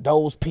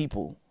 those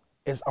people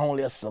is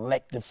only a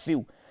selective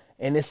few.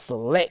 And it's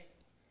select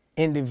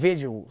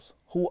individuals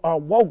who are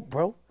woke,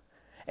 bro.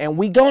 And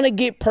we gonna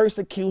get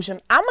persecution.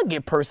 I'm gonna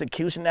get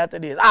persecution after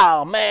this.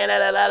 Oh man,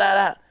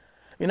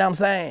 You know what I'm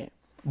saying?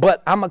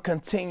 But I'm gonna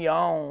continue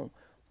on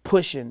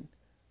pushing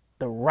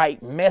the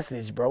right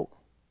message, bro.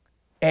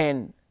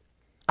 And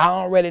I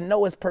already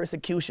know it's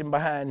persecution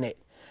behind that.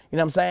 You know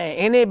what I'm saying?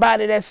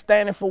 Anybody that's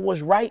standing for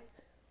what's right,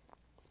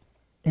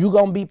 you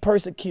gonna be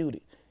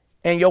persecuted.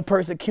 And your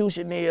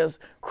persecution is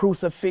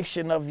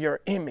crucifixion of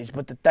your image.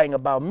 But the thing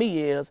about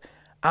me is,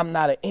 I'm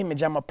not an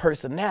image, I'm a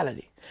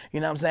personality.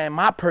 You know what I'm saying?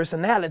 My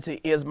personality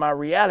is my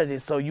reality,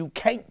 so you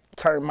can't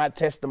turn my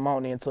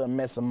testimony into a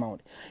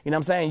messimony. You know what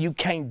I'm saying? You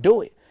can't do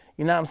it.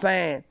 You know what I'm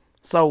saying?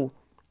 So,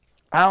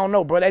 I don't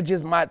know, bro. That's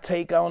just my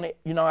take on it.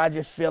 You know, I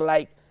just feel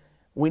like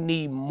We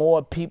need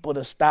more people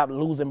to stop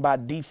losing by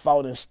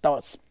default and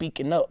start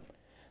speaking up,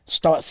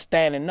 start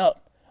standing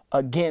up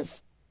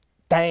against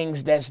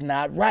things that's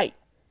not right.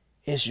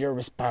 It's your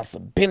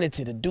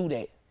responsibility to do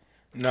that.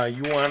 No,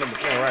 you 100% right. You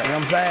know what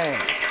I'm saying?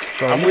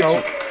 So, I'm with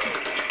you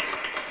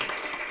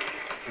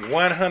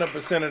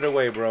 100% of the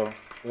way, bro.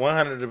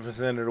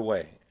 100% of the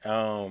way.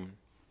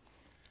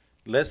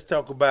 Let's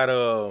talk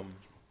about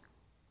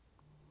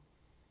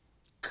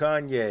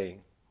Kanye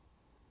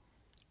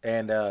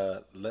and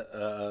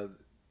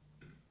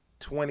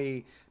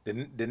 20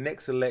 the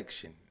next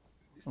election.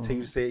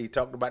 He said he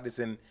talked about this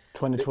in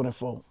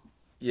 2024.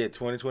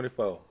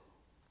 2024.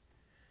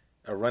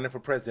 Running for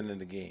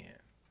president again.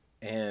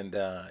 And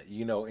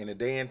you know, in the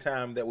day and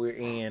time that we're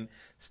in,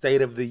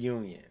 State of the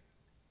Union,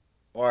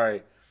 or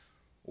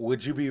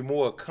would you be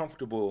more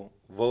comfortable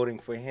voting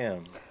for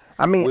him?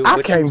 I mean,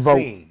 I can't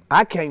vote.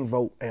 I can't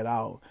vote at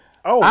all.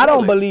 Oh, I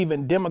don't really? believe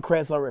in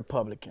Democrats or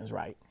Republicans,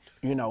 right?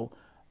 You know,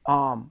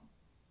 I'm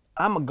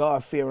a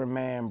God-fearing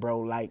man,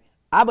 bro. Like,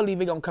 I believe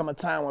it's going to come a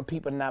time when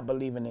people not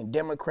believing in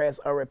Democrats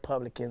or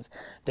Republicans.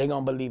 They're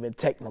going to believe in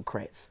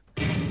technocrats.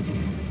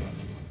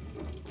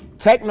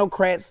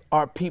 Technocrats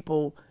are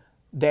people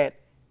that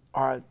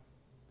are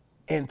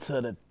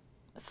into the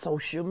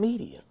social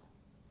media.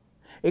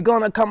 It's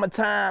going to come a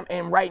time,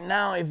 and right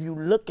now, if you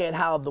look at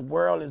how the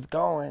world is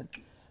going,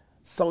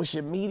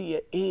 social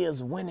media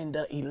is winning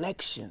the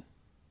election.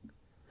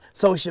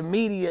 Social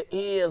media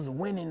is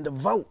winning the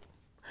vote.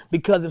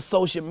 Because if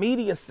social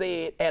media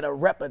said at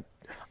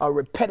a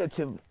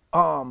repetitive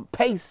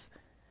pace,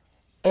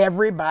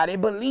 everybody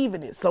believe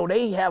in it. So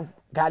they have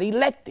got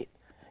elected.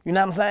 You know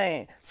what I'm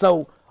saying?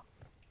 So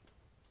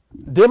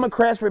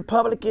Democrats,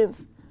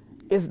 Republicans,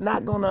 it's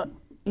not going to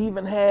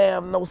even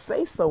have no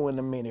say-so in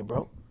a minute,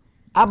 bro.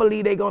 I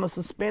believe they're going to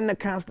suspend the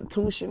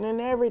Constitution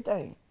and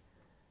everything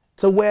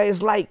to where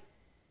it's like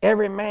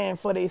every man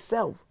for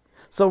themselves.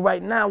 So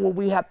right now what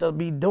we have to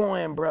be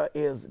doing, bro,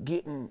 is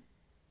getting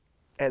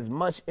as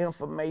much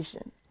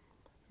information,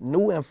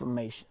 new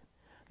information,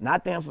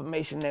 not the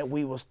information that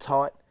we was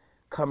taught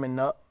coming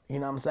up, you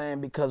know what I'm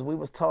saying? Because we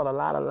was taught a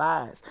lot of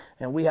lies,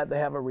 and we have to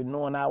have a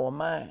renewing our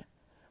mind.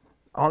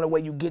 The only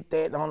way you get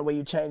that, the only way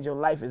you change your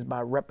life is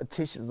by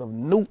repetitions of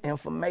new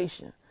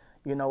information,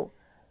 you know?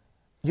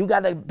 You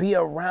got to be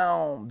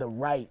around the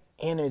right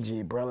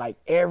energy, bro. Like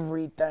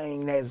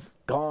everything that's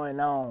going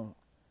on,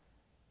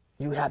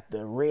 you have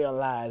to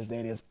realize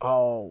that it's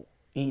all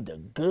either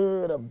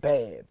good or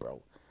bad,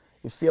 bro.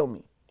 You feel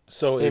me?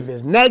 So if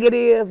it's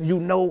negative, you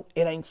know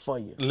it ain't for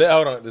you.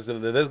 Hold on.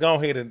 Let's go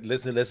ahead and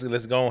listen.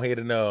 Let's go ahead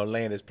and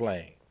land this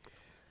plane.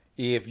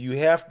 If you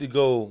have to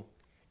go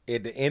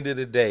at the end of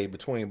the day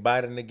between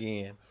Biden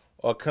again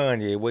or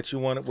Kanye, what you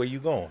want? Where you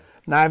going?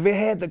 Now, if it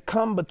had to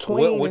come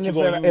between, what you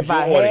if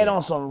I had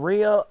on some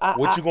real,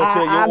 what you gonna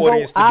tell your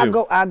audience to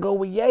do? I go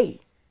with Ye.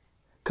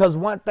 Cause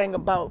one thing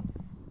about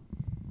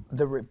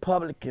the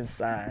Republican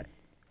side,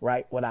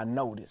 right? What I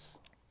noticed,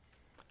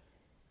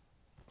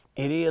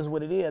 it is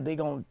what it is. They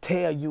gonna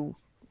tell you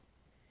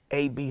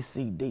A, B,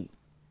 C, D.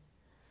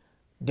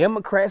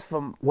 Democrats,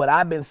 from what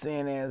I've been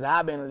seeing as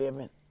I've been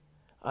living,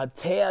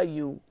 tell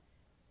you,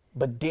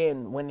 but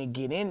then when they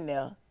get in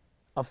there,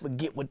 I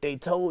forget what they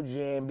told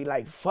you and be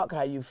like, fuck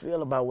how you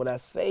feel about what I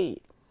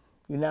said.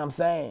 You know what I'm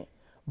saying?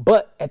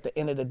 But at the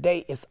end of the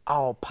day, it's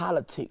all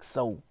politics,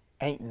 so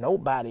ain't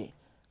nobody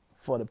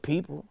for the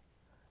people.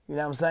 You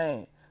know what I'm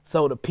saying?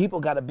 So the people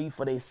got to be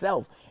for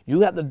themselves. You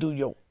have to do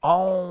your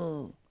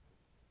own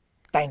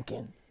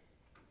thinking.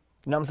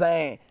 You know what I'm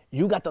saying?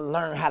 You got to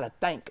learn how to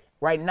think.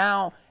 Right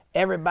now,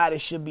 everybody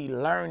should be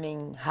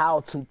learning how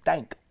to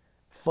think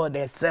for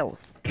themselves.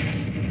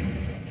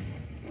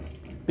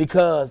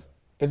 Because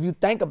if you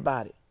think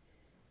about it,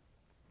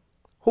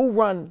 who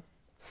run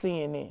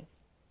CNN?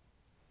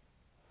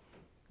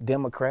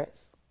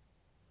 Democrats.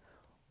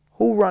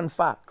 Who run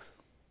Fox?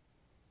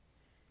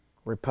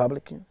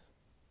 Republicans.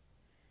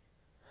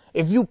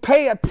 If you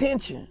pay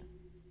attention,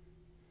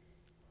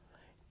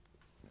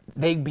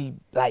 they be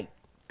like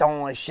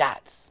throwing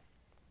shots.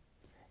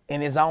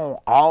 And it's on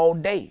all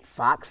day.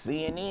 Fox,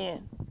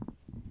 CNN.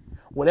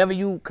 Whatever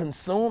you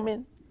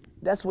consuming,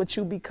 that's what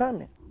you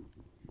becoming.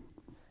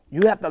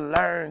 You have to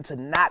learn to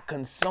not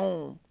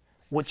consume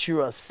what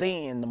you are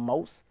seeing the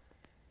most.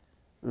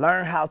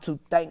 Learn how to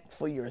think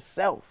for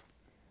yourself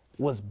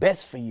what's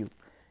best for you.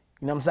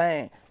 You know what I'm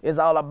saying? It's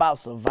all about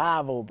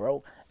survival,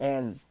 bro.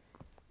 And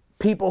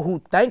people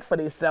who think for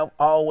themselves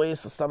always,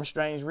 for some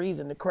strange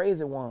reason, the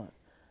crazy ones.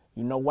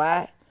 You know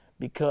why?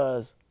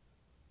 Because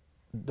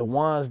the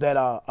ones that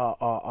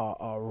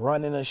are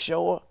running the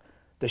show,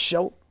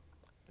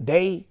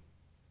 they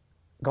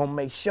gonna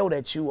make sure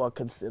that you are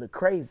considered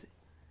crazy.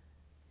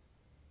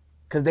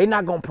 Because they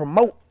not going to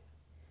promote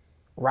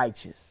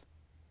righteous,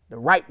 the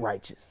right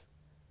righteous.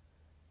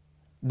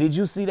 Did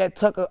you see that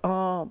Tucker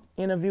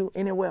interview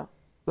anywhere?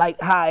 Like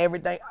how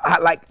everything,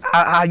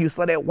 how you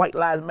saw that White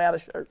Lives Matter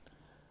shirt?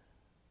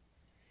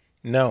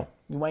 No.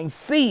 You ain't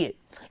see it.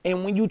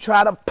 And when you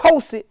try to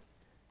post it,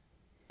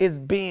 it's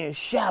being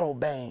shadow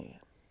banned.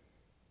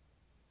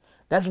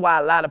 That's why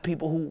a lot of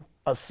people who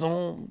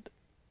assumed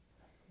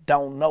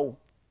don't know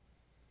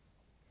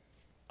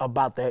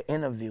about that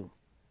interview.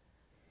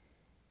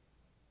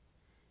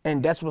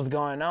 And that's what's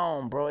going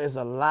on, bro. It's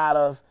a lot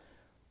of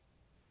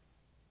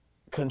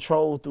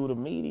control through the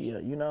media,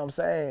 you know what I'm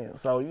saying?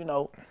 So, you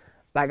know,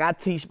 like I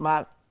teach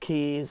my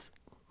kids,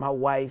 my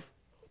wife,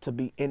 to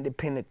be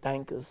independent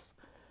thinkers,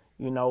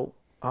 you know.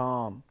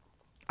 I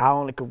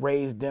only could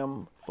raise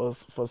them for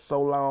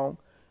so long,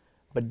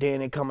 but then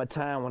there come a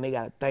time when they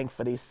gotta think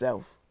for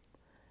themselves,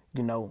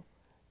 you know.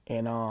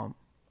 And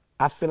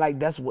I feel like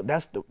that's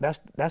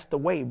the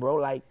way, bro.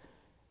 Like,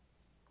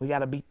 we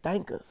gotta be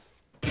thinkers.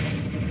 You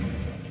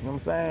know what I'm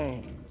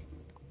saying?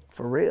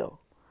 For real.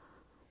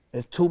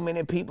 There's too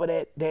many people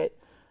that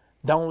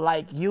don't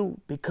like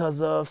you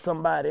because of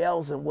somebody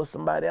else and what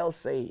somebody else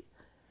said.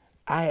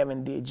 I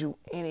haven't did you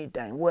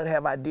anything. What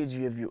have I did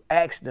you? If you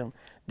asked them,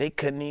 they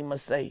couldn't even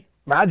say,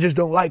 I just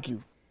don't like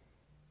you.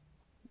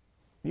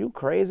 You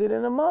crazy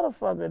than a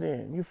motherfucker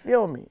then. You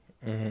feel me?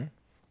 Mm-hmm.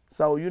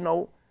 So, you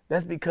know,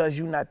 that's because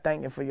you're not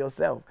thinking for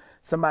yourself.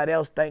 Somebody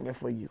else thinking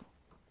for you.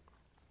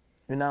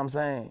 You know what I'm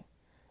saying?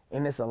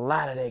 And there's a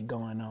lot of that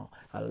going on.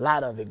 A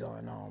lot of it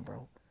going on,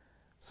 bro.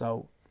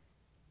 So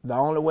the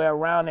only way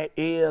around it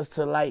is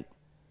to, like,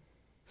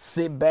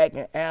 sit back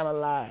and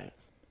analyze.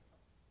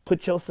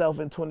 Put yourself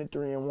in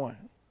 23 and 1.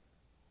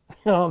 You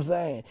know what I'm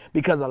saying?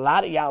 Because a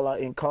lot of y'all are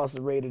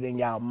incarcerated in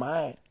y'all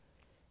mind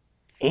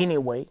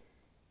anyway.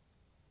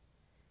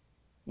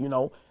 You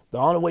know, the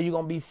only way you're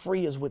going to be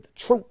free is with the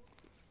truth.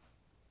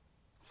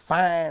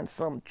 Find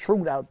some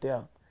truth out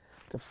there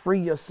to free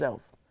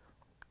yourself.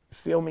 You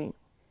feel me?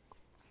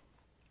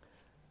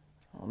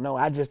 I don't know.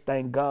 I just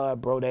thank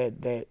God, bro,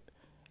 that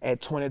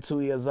at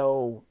 22 years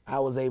old, I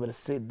was able to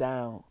sit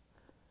down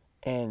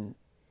and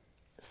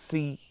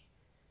see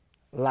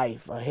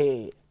life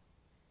ahead.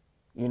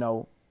 You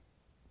know,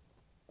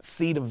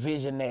 see the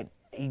vision that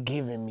he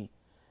given me.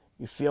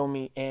 You feel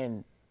me?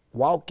 And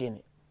walk in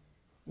it.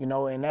 You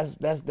know, and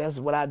that's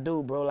what I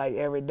do, bro, like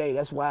every day.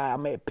 That's why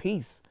I'm at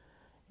peace.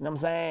 You know what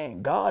I'm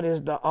saying? God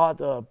is the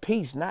author of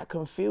peace, not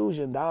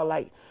confusion, dog.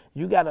 Like,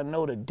 you got to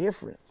know the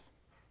difference.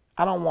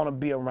 I don't want to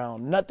be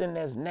around nothing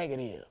that's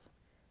negative.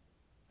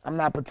 I'm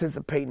not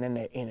participating in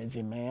that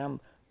energy, man. I'm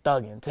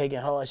thugging, taking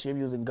hardship,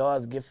 using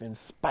God's gift in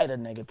spite of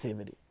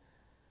negativity.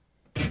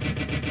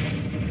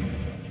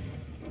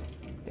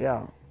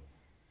 Yeah.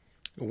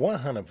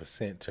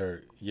 100%,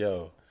 Turk.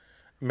 Yo,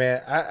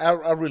 man,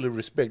 I really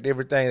respect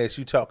everything that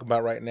you talk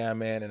about right now,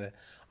 man. And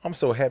I'm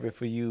so happy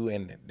for you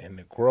and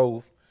the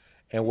growth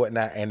and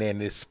whatnot, and then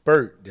this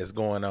spurt that's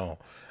going on.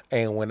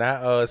 And when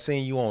I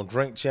seen you on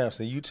Drink Champs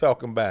and you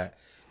talking about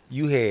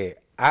you had,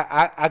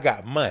 I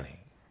got money.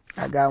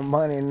 I got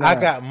money now. I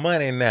got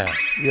money now.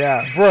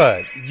 Yeah.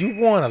 Bruh, you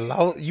won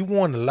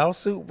a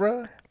lawsuit,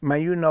 bruh?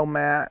 Man, you know,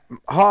 man,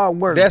 hard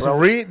work, That's bro.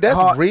 real.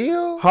 That's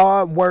real.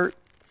 Hard work.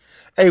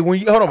 Hey, when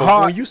you hold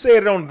on, when you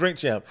said it on Drink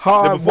Champs,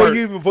 before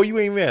you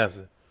even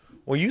answer,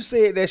 when you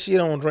said that shit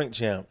on Drink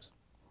Champs,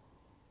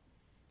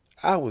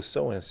 I was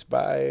so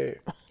inspired.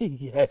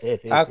 Yeah.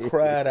 I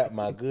cried out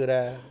my good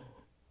eye.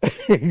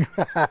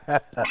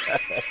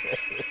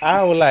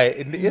 I was like,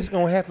 it's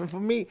gonna happen for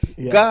me.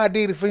 Yeah. God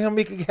did it for him.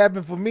 It could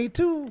happen for me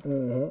too.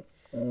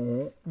 Mm-hmm.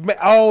 Mm-hmm.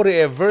 All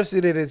the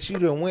adversity that you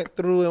done went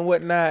through and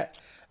whatnot,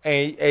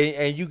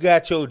 and you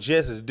got your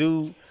justice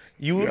due.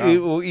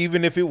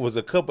 Even if it was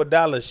a couple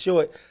dollars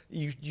short,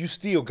 you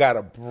still got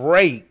a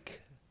break.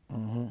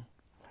 Mm-hmm.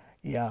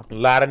 Yeah. A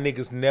lot of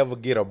niggas never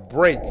get a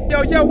break.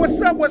 Yo,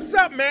 what's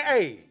up, man?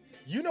 Hey,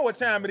 you know what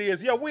time it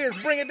is. Yo, Wiz,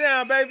 bring it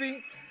down,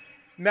 baby.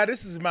 Now,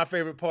 this is my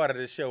favorite part of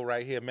the show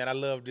right here, man. I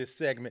love this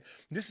segment.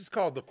 This is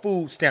called the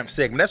food stamp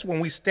segment. That's when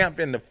we stamp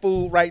in the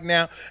food right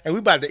now, and we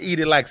about to eat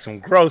it like some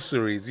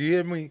groceries. You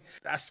hear me?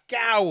 I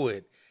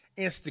scoured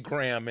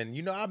Instagram, and,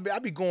 you know, I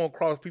be going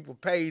across people's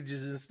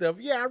pages and stuff.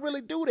 Yeah, I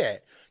really do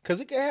that because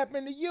it can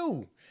happen to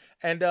you.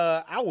 And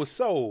I was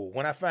sold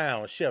when I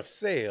found Chef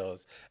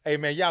Sales. Hey,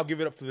 man, y'all give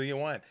it up for the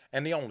one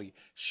and the only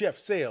Chef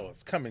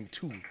Sales coming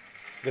to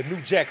the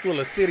new Jack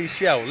Thriller City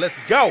show. Let's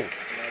go.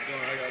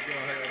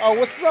 Oh,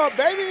 what's up,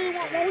 baby?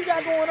 What we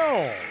got going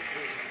on?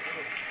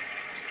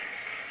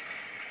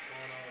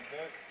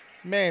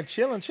 Man,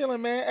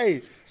 chilling, man.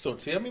 Hey, so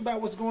tell me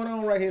about what's going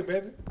on right here,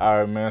 baby.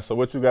 All right, man. So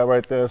what you got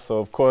right there? So,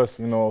 of course,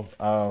 you know,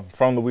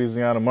 from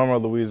Louisiana, Monroe,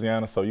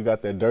 Louisiana. So you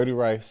got that dirty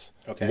rice.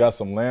 Okay. You got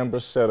some lamb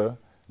bruschetta.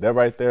 That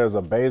right there is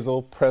a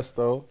basil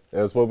pesto.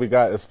 That's what we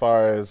got as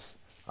far as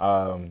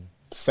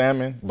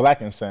salmon,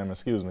 blackened salmon,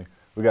 excuse me.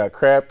 We got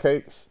crab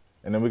cakes,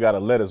 and then we got a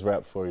lettuce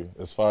wrap for you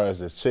as far as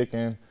just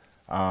chicken,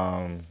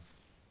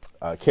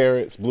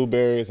 carrots,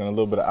 blueberries, and a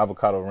little bit of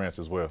avocado ranch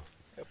as well.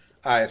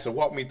 All right, so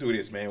walk me through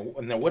this, man.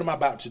 Now, what am I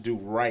about to do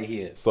right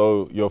here?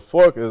 So your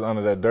fork is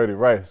under that dirty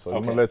rice, so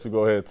I'm going to let you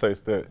go ahead and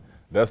taste that.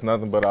 That's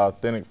nothing but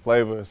authentic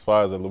flavor as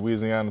far as a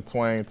Louisiana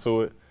twang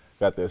to it.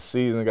 Got that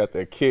season, got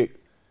that kick.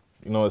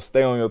 You know, it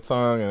stay on your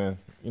tongue and,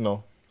 you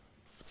know,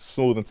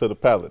 smooth into the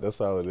palate.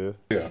 That's all it is.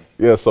 Yeah.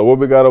 Yeah, so what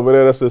we got over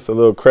there, that's just a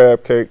little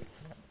crab cake.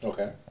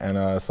 Okay.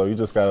 And so you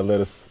just got a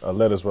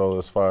lettuce roll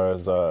as far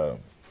as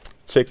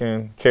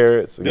chicken,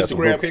 carrots. This the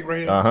crab cake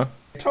right here? Uh-huh.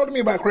 Talk to me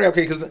about crab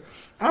cake, because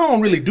I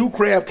don't really do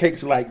crab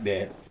cakes like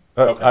that.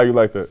 Okay. How you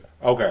like that?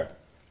 Okay.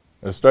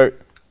 It's straight?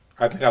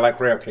 I think I like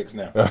crab cakes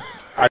now.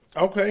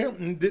 Okay.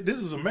 This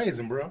is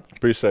amazing, bro.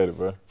 Appreciate it,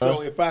 bro.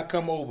 So if I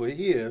come over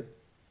here.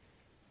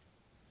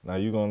 Now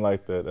you going to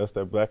like that. That's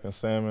that blackened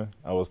salmon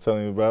I was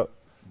telling you about.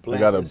 We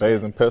got a Blackened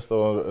basil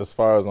pesto as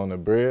far as on the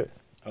bread.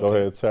 Go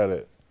ahead and try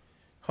that.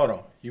 Hold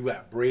on. You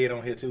got bread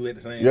on here too at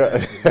the same Yeah.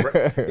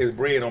 time? It's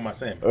bread on my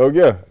salmon. Oh,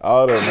 yeah.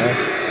 All that,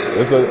 man.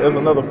 It's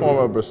another form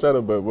of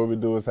bruschetta, but what we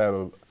do is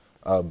have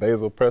a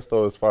basil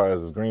pesto as far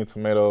as green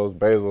tomatoes,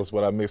 basils,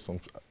 but I mix some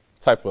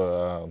type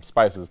of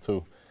spices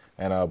too.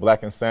 And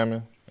blackened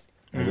salmon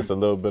and just a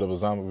little bit of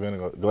balsamic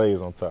vinegar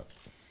glaze on top.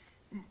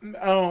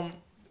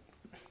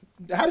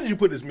 How did you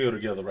put this meal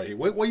together right here?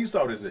 Where you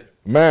saw this at?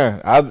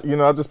 Man, I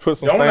just put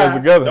some Don't things lie.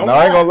 together. Don't No,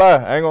 I ain't gonna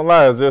lie. I ain't gonna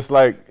lie. It's just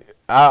like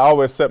I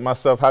always set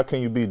myself, how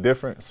can you be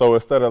different? So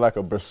instead of like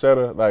a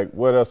bruschetta, like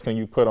what else can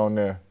you put on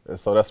there? And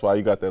so that's why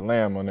you got that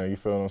lamb on there. You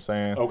feel what I'm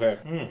saying? Okay.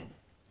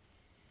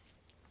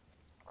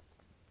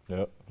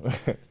 Yep.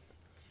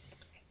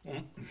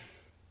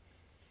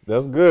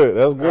 That's good.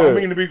 That's good. I don't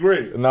mean to be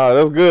greedy. No,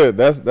 that's good.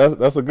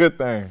 That's a good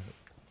thing.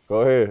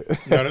 Go ahead.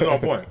 No, that's on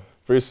point.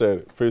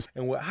 Appreciate it.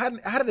 And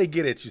how do they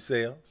get at you,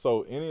 Sal?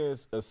 So any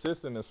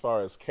assistant as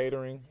far as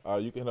catering,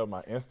 you can hit up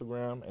my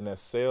Instagram, and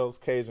that's Sales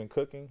Cajun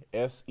Cooking,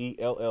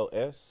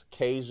 SELLS,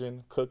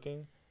 Cajun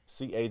Cooking,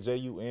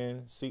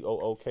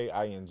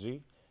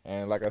 CAJUNCOOKING.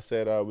 And like I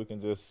said, I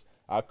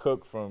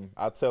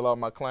tell all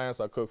my clients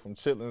I cook from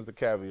chitlins to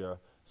caviar,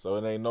 so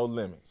it ain't no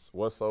limits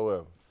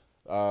whatsoever.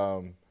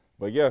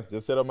 But yeah,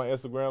 just hit up my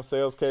Instagram,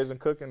 Sales Cajun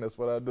Cooking. That's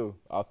what I do.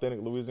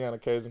 Authentic Louisiana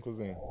Cajun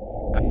cuisine.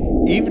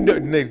 Even though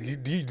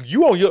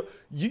you on your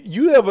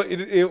you ever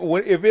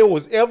if it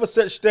was ever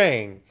such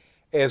thing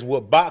as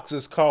what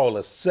boxers call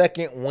a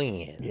second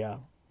win. Yeah.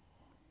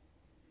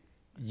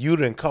 You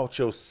done caught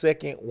your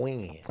second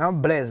win.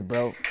 I'm blessed,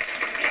 bro.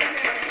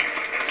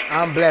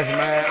 I'm blessed,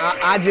 man.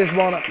 I just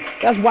wanna.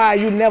 That's why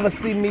you never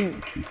see me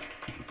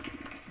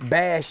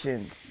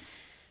bashing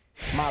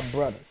my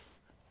brothers.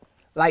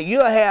 Like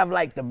you'll have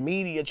like the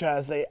media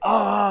trying to say,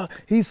 "Oh,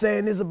 he's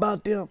saying this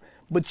about them,"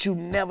 but you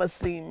never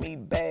see me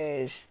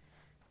bash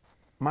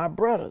my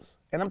brothers,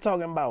 and I'm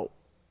talking about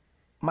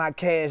my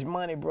Cash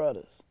Money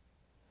brothers.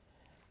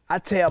 I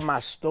tell my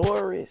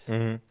stories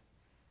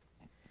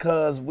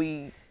because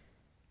we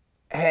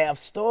have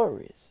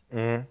stories,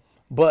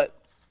 but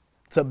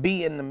to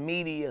be in the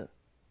media.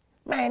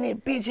 Man,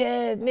 that bitch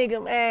ass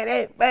nigga,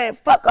 man,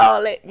 fuck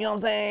all that. You know what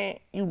I'm saying?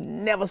 You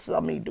never saw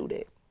me do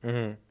that.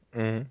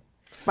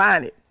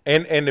 Find it.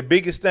 And the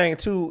biggest thing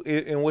too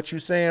in what you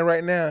saying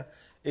right now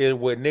is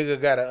what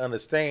nigga gotta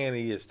understand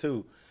is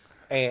too,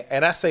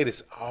 and I say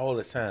this all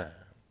the time,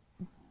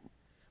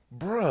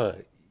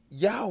 bruh,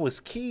 y'all was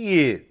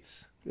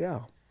kids. Yeah.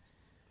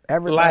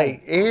 Everybody.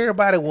 Like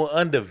everybody was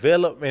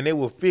undeveloped and they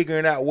were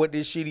figuring out what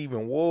this shit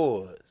even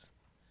was.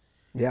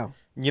 Yeah.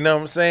 You know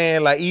what I'm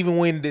saying? Like even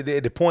when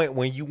the point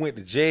when you went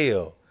to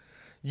jail,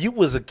 you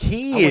was a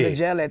kid. I went to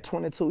jail at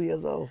 22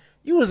 years old.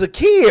 You was a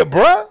kid,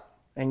 bruh.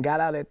 And got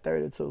out at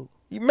 32.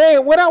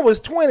 Man, when I was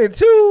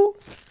 22,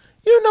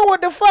 you know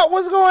what the fuck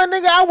was going,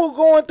 nigga? I was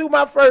going through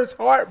my first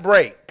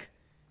heartbreak.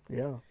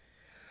 Yeah.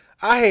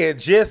 I had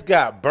just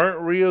got burnt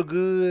real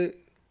good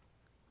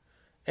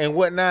and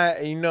whatnot.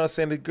 And you know what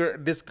I'm saying?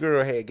 This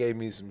girl had gave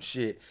me some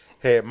shit.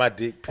 Had my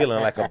dick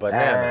peeling like a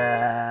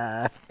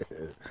banana.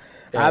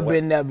 I've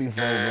been there before,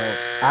 bro.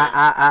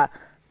 I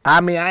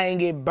mean, I ain't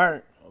get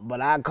burnt, but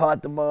I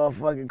caught the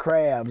motherfucking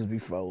crabs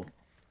before.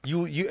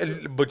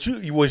 But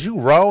was you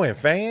raw and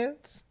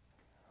fans?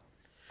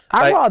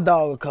 I raw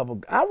dog a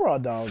couple. I raw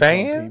dog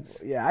fans.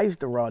 People. Yeah, I used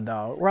to raw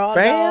dog. Raw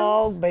fans?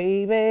 dog,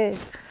 baby.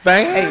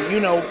 Fans. Hey,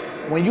 you know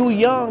when you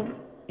young,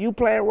 you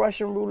playing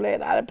Russian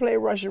roulette. I done play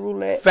Russian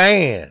roulette.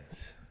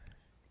 Fans.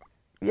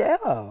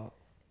 Yeah.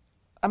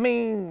 I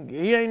mean,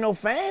 you ain't no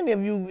fan if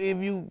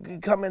you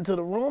come into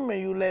the room and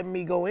you let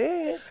me go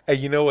in. Hey,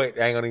 you know what?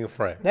 I ain't gonna even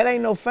front. That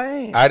ain't no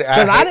fan. I didn't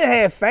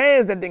have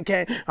fans that didn't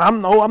came. I'm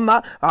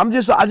not. I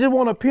just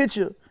want a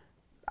picture.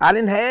 I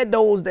didn't have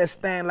those that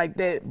stand like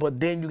that. But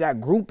then you got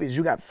groupies.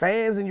 You got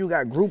fans and you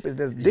got groupies.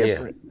 That's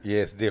different.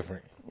 Yeah, it's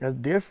different. That's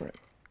different.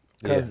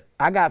 Because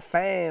I got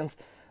fans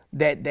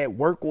that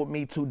work with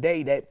me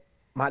today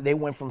they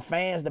went from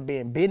fans to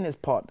being business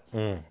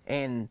partners.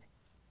 And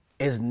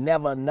it's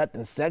never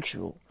nothing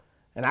sexual.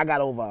 And I got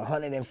over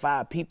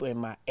 105 people in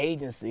my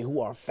agency who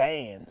are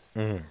fans.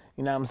 You know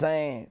what I'm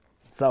saying?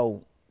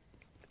 So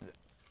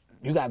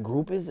you got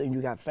groupies and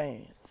you got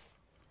fans.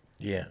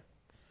 Yeah.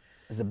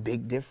 It's a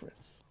big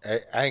difference. I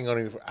ain't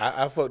gonna even,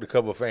 I fucked a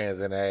couple of fans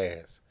in the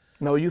ass.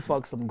 No, you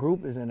fuck some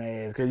groupies in the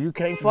ass because you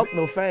can't fuck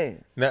no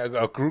fans. No,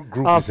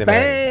 groupies in the ass.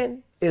 A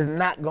fan is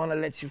not gonna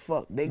let you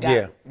fuck. They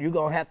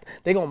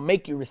gonna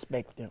make you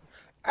respect them.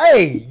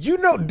 Hey, you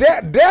know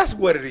that's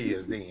what it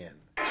is then.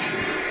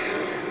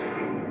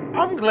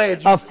 I'm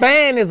glad you. A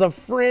fan is a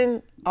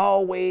friend,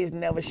 always,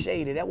 never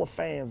shaded. That's what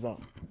fans are.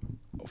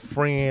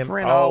 Friend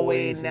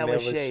always, never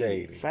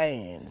shady.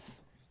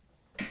 Fans.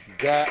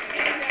 Got.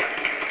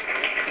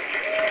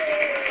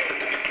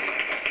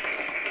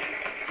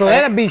 So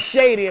that'd be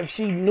shady if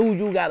she knew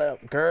you got a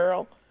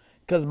girl,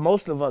 because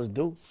most of us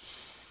do.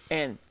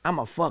 And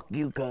I'ma fuck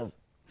you because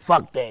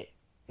fuck that.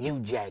 You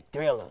Jack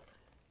Thriller.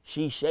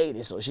 She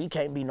shady, so she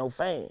can't be no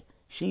fan.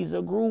 She's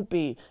a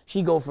groupie.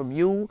 She go from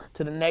you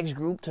to the next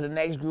group to the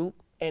next group,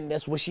 and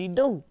that's what she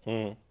do.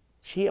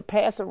 She'll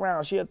pass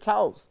around. She'll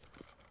toss.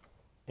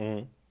 You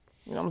know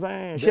what I'm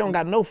saying? She don't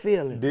got no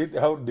feelings.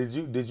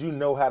 Did you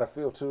know how to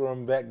filter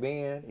them back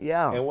then?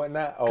 Yeah. And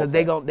whatnot? Because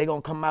they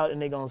gonna come out and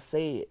they gonna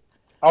say it.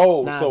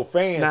 Oh, so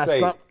fans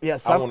say,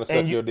 I want to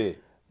suck your dick.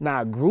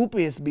 Nah,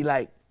 groupies be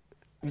like,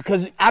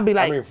 because I be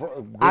like,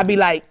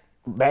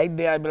 back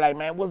there, I'd be like,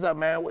 man, what's up,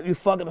 man? What, you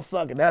fucking or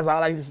sucking? That's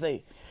all I used to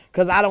say.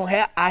 Because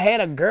I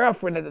had a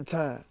girlfriend at the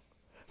time.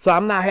 So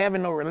I'm not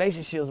having no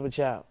relationships with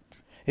y'all.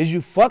 Is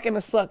you fucking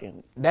or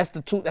sucking? That's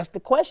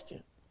the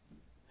question.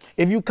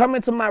 If you come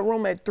into my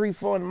room at 3,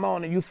 4 in the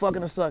morning, you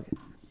fucking or sucking?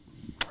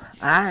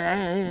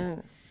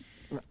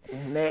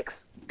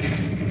 Next.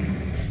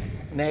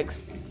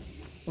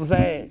 I'm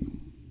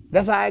saying,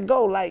 that's how it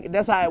go. Like,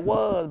 that's how it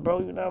was, bro.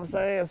 You know what I'm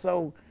saying?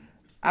 So,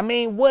 I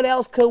mean, what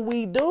else could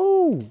we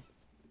do?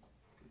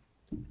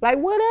 Like,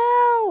 what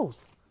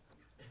else?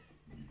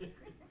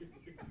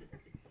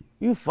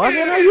 You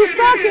fucking or you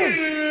sucking?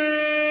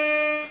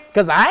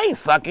 Because I ain't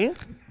sucking.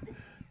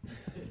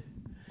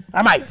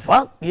 I might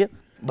fuck you,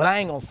 but I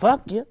ain't gonna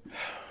suck you.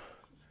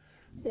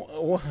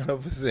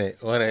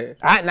 100%.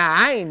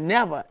 I ain't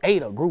never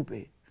ate a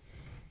groupie.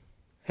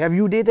 Have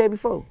you did that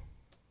before?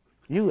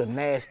 You a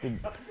nasty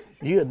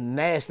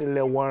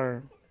little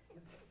worm.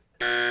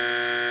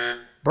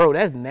 Bro,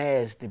 that's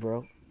nasty,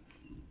 bro.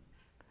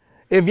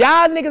 If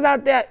y'all niggas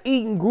out there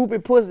eating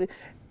groupie pussy,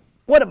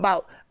 what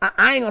about,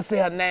 I ain't gonna say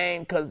her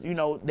name because, you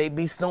know, they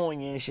be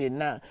suing you and shit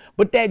now.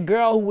 But that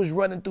girl who was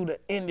running through the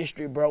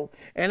industry, bro,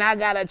 and I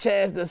got a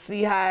chance to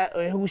see how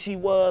and who she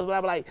was, but I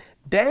was like,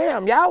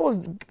 damn, y'all was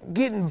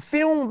getting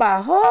filmed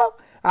by her?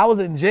 I was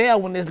in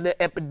jail when this little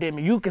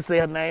epidemic. You can say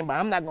her name, but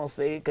I'm not gonna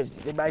say it because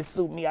they might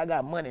sue me. I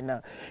got money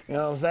now. You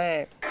know what I'm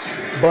saying?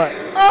 But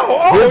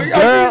this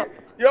girl,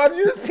 y'all,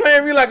 you just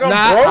playing me like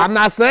I'm broke? I'm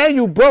not saying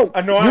you broke.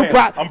 I know I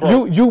am. I'm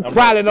broke. You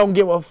probably don't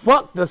give a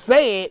fuck to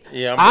say it.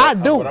 Yeah, I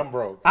do. But I'm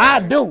broke. I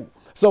do.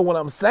 So what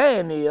I'm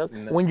saying is,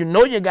 when you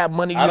know you got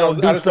money, you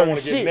don't do certain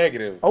shit. Get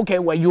negative. Okay,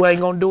 well, you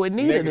ain't gonna do it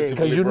neither then,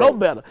 because you know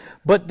better.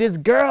 But this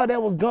girl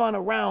that was going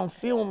around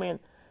filming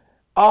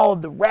all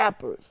the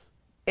rappers,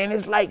 and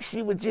it's like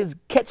she was just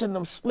catching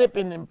them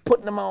slipping and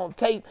putting them on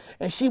tape,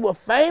 and she was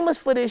famous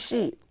for this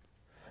shit.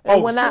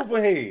 And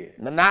Superhead.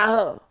 Not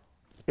her.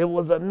 It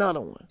was another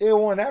one. It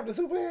wasn't after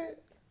Superhead?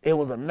 It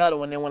was another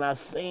one. And when I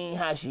seen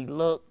how she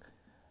looked,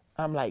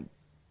 I'm like,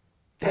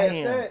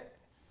 damn.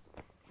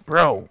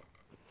 Bro.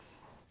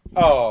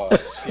 Oh,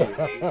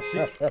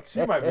 shit.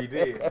 She might be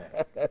dead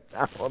now.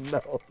 I don't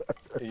know.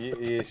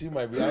 Yeah, she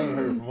might be. I ain't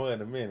heard from her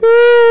in a minute.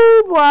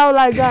 Ooh, boy, I was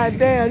like, God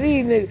damn,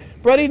 these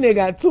niggas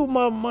got too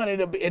much money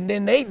to be, and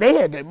then they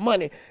had that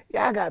money.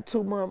 Y'all got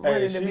too much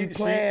money to be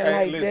playing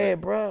like listen,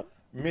 that, bro.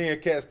 Me and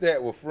Cat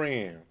Stat were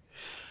friends.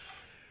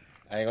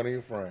 I ain't gonna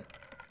even front.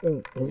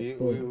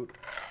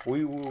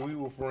 We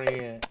were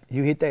friends.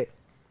 You hit that?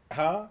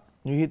 Huh?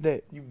 You hit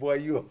that?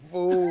 You a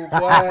fool,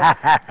 boy.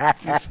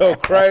 You so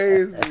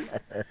crazy.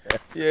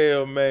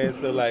 Yeah, man.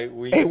 So like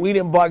we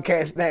done bought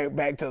Cat Snack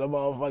back to the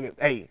motherfuckers.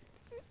 Hey,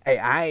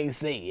 I ain't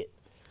say it.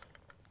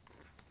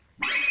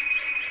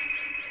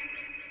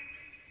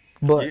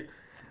 But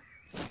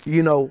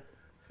you know,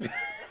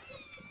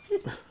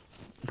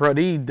 bro,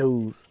 these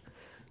dudes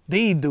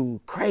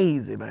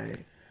crazy,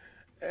 man.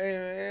 Hey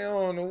man, I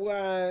don't know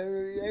why.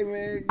 Hey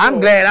man, I'm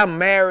glad I'm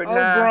married now.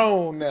 I'm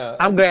grown now.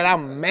 I'm glad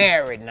I'm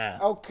married now.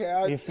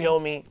 Okay. You feel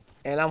me?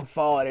 And I'm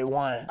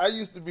 41. I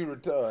used to be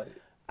retarded.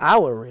 I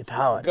was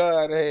retarded.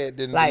 God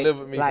didn't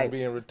deliver me from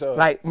being retarded.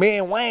 Like me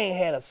and Wayne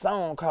had a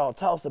song called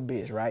Toss a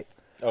Bitch, right?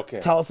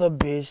 Okay. Toss a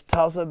bitch,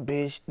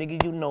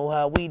 nigga, you know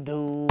how we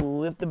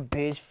do. If the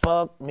bitch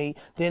fuck me,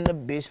 then the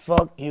bitch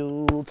fuck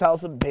you.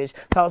 Toss a bitch,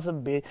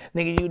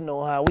 nigga, you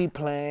know how we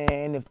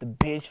plan. If the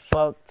bitch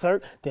fuck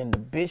Turk, then the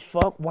bitch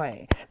fuck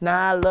Wayne.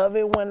 Now I love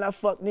it when I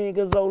fuck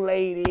niggas, old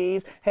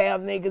ladies,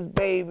 have niggas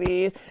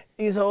babies.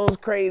 These hoes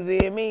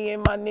crazy, me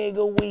and my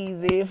nigga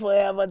Weezy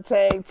forever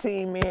tag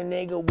teaming,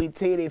 nigga, we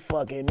titty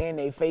fucking, in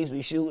they face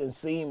we shooting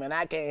semen.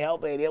 I can't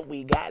help it if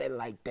we got it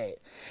like that.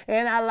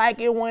 And I like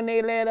it when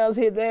they let us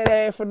hit that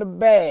ass from the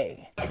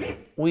bag.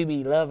 We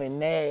be loving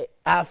that.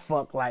 I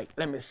fuck like,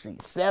 let me see,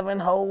 7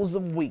 hoes a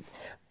week.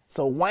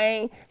 So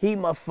Wayne, he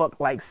must fuck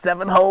like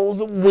 7 hoes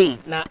a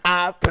week. Now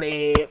I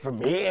played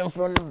from here and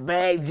from the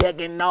bag,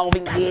 jacking off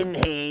and getting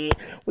head.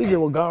 We just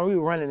were going, we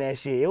were running that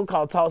shit. It was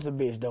called Toss a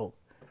Bitch though.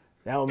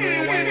 That was me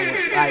and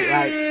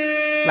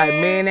Wayne. Like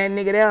me and that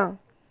nigga there,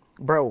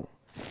 bro.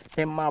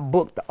 In my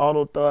book, The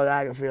Auto Thug,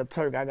 I Can Feel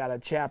Turk, I got a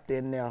chapter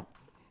in there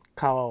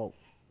called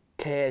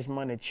Cash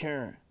Money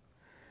Churn.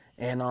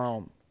 And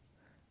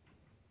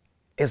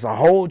it's a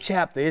whole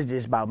chapter. It's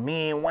just about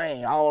me and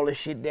Wayne, all the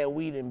shit that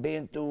we done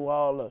been through,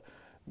 all the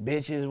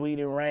bitches we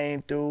done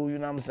ran through, you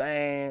know what I'm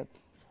saying?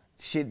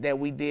 Shit that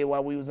we did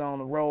while we was on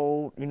the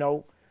road, you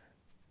know?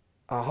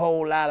 A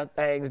whole lot of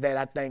things that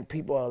I think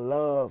people will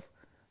love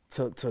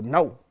to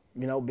know,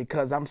 you know,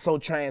 because I'm so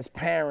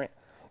transparent,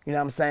 you know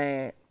what I'm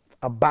saying,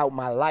 about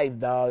my life,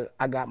 dog.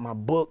 I got my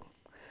book.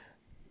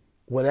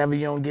 Whatever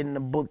you don't get in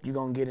the book, you're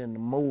going to get in the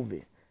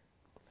movie.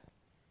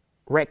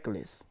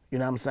 Reckless, you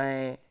know what I'm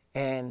saying?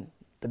 And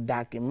the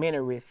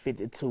documentary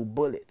 52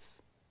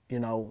 Bullets, you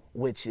know,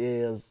 which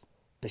is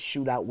the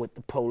shootout with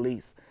the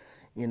police,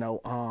 you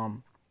know.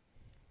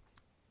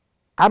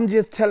 I'm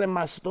just telling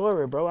my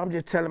story, bro. I'm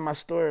just telling my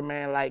story,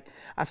 man. Like,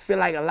 I feel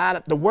like a lot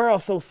of the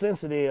world's so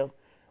sensitive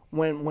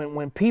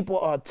when people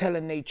are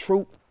telling their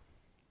truth,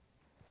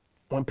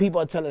 when people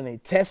are telling their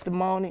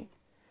testimony,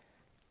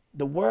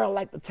 the world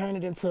like to turn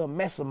it into a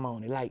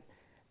messimony. Like,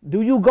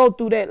 do you go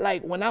through that?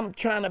 Like, when I'm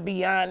trying to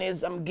be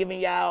honest, I'm giving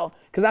y'all,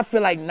 because I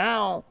feel like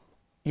now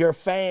your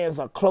fans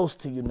are close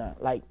to you now.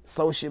 Like,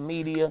 social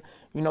media,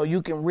 you know,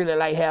 you can really,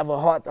 like, have a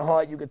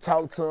heart-to-heart. You can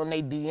talk to them,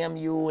 they DM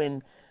you,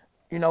 and,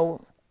 you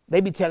know,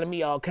 they be telling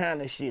me all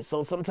kind of shit.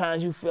 So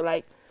sometimes you feel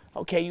like,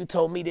 okay, you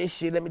told me this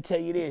shit, let me tell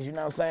you this, you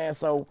know what I'm saying?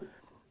 So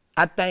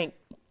I think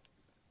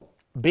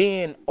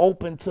being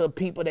open to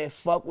people that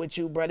fuck with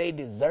you, bro, they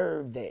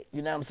deserve that,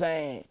 you know what I'm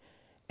saying?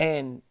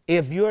 And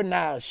if you're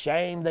not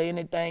ashamed of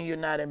anything, you're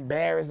not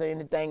embarrassed of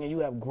anything, and you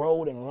have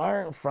grown and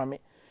learned from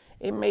it,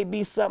 it may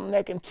be something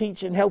that can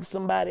teach and help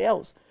somebody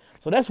else.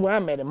 So that's where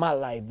I'm at in my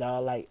life,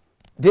 dog. Like,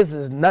 this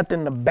is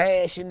nothing to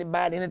bash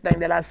anybody, anything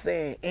that I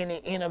say in any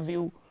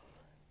interview.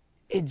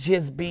 It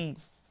just be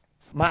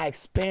my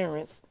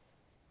experience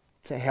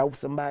to help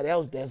somebody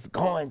else that's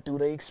going through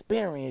the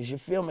experience, you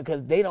feel me?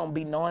 Because they don't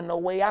be knowing no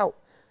way out,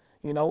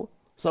 you know?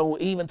 So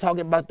even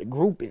talking about the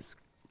groupies,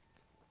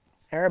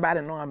 everybody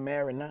know I'm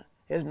married now.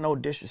 There's no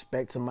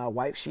disrespect to my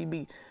wife. She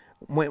be,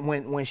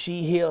 when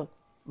she hear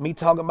me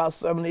talking about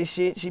some of this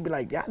shit, she be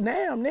like, God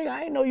damn, nigga,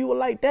 I ain't know you were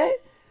like that.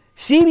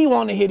 She be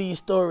wanting to hear these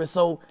stories,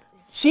 so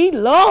she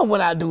love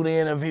when I do the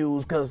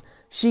interviews, because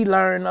she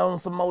learned on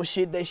some more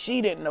shit that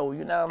she didn't know,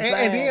 you know what I'm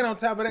saying? And then on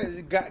top of that,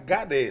 you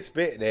got to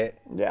expect that.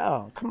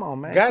 Yeah, come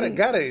on, man.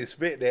 Gotta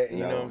expect that, you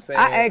know what I'm saying?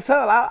 I asked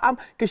her,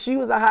 because she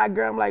was a hot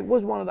girl, I'm like,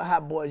 what's one of the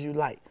hot boys you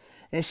like?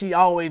 And she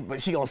always,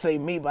 but she gonna say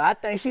me, but I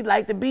think she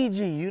liked the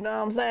BG, you know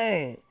what I'm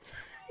saying?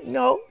 You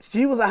know,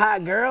 she was a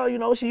hot girl, you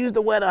know, she used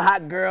to wear the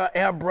hot girl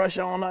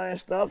airbrush on her and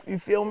stuff, you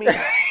feel me?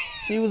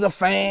 She was a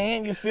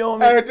fan, you feel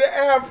me? Hey, the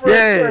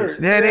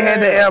airbrush. Yeah, they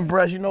had the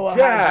airbrush, you know what?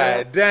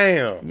 God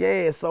damn.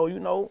 Yeah, so, you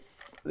know,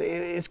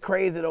 it's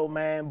crazy though,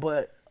 man,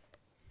 but,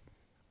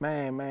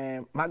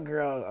 man, my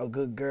girl a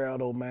good girl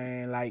though,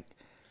 man, like.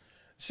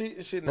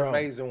 She's an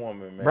amazing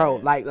woman, man. Bro,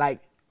 like,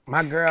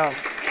 my girl,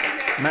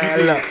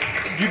 man, look.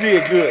 You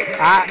did good.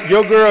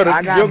 Your girl,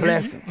 I got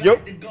blessing.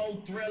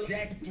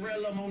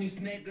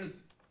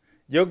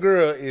 Your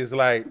girl is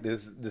like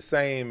this, the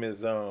same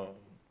as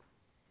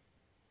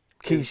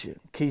Keisha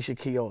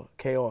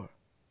Kior.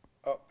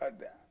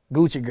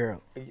 Gucci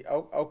girl.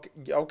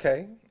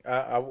 Okay.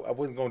 I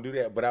wasn't gonna do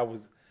that, but I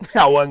was.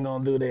 I wasn't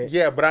gonna do that.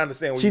 Yeah, but I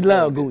understand what she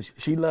loved Gucci.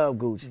 She loved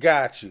Gucci.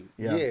 Got you.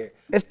 Yeah.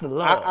 It's the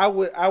love. I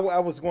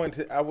was going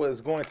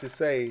to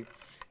say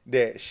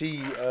that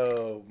she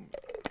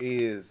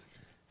is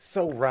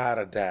so ride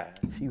or die.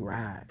 She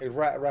ride.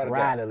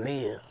 Ride or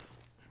live.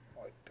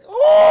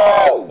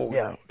 Oh!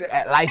 Yeah.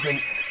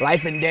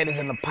 Life and death is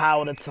in the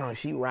power of the tongue.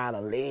 She ride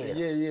or live.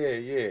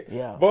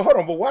 Yeah. But hold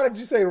on. But why did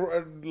you say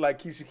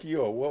like Keisha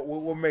Kior?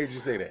 What made you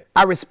say that?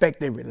 I respect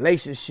their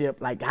relationship,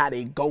 like how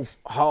they go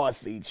hard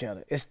for each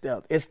other. It's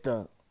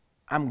the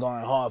I'm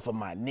going hard for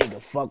my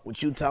nigga. Fuck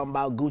what you talking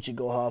about. Gucci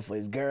go hard for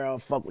his girl.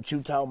 Fuck what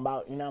you talking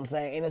about. You know what I'm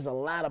saying? And there's a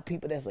lot of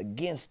people that's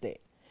against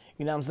that.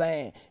 You know what I'm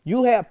saying?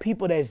 You have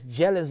people that's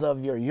jealous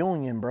of your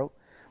union, bro.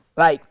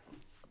 Like,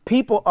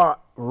 people are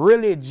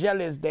really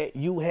jealous that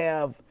you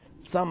have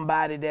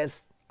somebody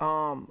that's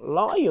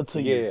loyal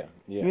to you.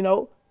 Yeah. You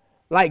know?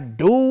 Like,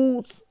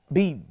 dudes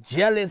be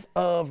jealous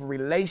of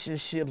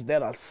relationships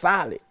that are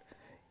solid.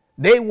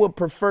 They would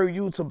prefer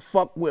you to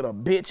fuck with a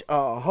bitch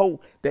or a hoe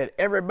that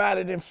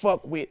everybody done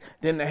fuck with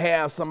than to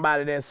have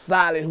somebody that's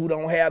solid who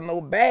don't have no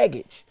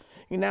baggage.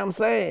 You know what I'm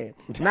saying?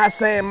 Not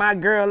saying my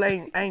girl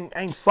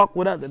ain't fuck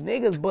with other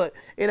niggas, but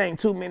it ain't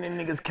too many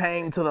niggas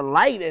came to the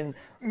light and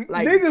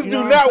like niggas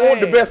do not want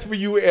the best for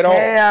you at all.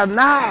 Yeah,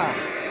 nah.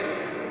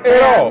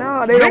 At all.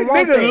 No, they don't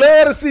want niggas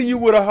love to see you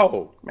with a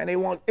hoe. Man, they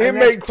want it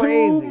makes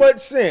too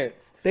much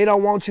sense. They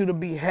don't want you to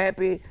be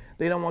happy.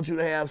 They don't want you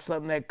to have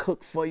something that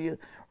cook for you,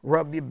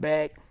 rub your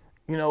back,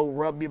 you know,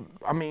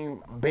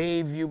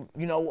 bathe you,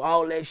 you know,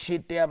 all that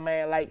shit there,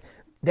 man. Like,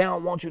 they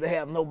don't want you to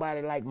have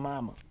nobody like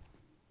mama.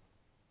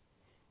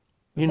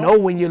 You know,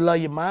 when you love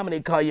your mama,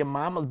 they call you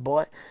mama's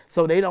boy.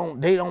 So they don't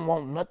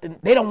want nothing.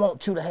 They don't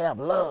want you to have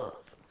love.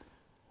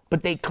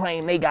 But they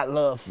claim they got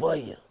love for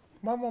you.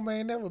 My mama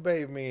ain't never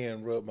bathed me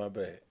and rubbed my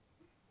back.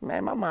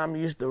 Man, my mom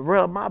used to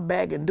rub my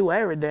back and do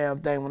every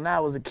damn thing when I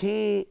was a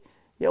kid.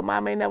 Your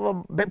mom ain't never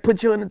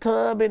put you in the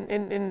tub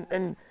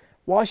and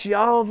wash you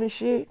off and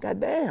shit.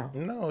 Goddamn.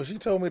 No, she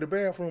told me the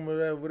bathroom was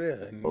over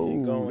there. And you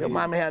Ooh, your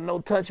mama had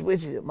no touch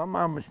with you. My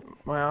mama,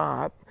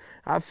 well,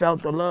 I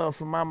felt the love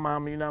from my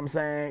mama, you know what I'm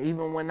saying?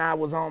 Even when I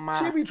was on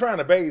my... She be trying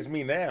to bathe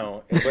me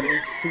now, but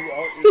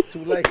it's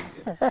too late.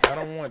 I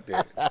don't want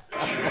that.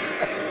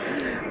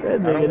 That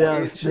nigga that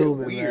was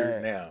stupid,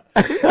 weird man.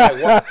 now.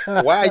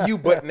 Like, why are you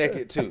butt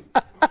naked too?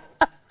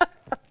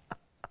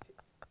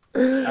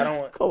 I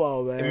don't. Come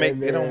on,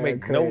 man. It don't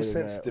make crazy, no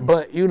sense man. to me.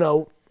 But you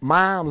know,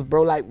 moms,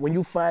 bro. Like when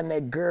you find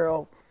that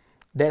girl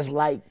that's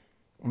like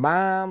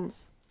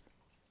moms,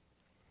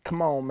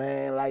 come on,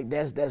 man. Like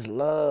that's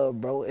love,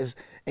 bro.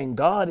 And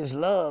God is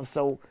love.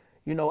 So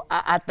you know,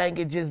 I think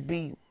it just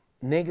be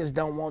niggas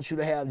don't want you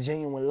to have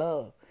genuine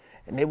love.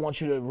 And they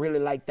want you to really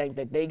like think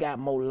that they got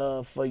more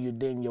love for you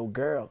than your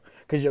girl.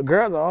 Cause your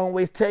girl gonna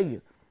always tell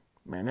you,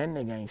 man, that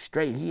nigga ain't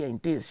straight. He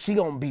ain't this. She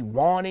gonna be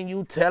warning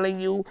you,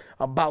 telling you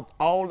about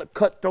all the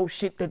cutthroat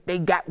shit that they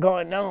got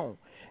going on.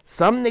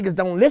 Some niggas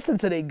don't listen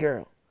to their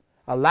girl.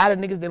 A lot of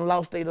niggas done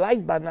lost their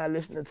life by not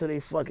listening to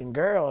their fucking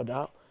girl,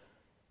 dog.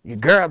 Your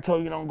girl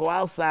told you don't go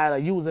outside, or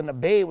you was in the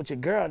bed with your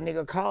girl,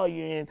 nigga call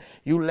you and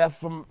you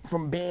left from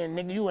being,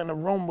 nigga, you in a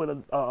room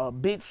with a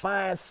big,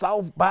 fine,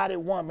 soft-bodied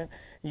woman,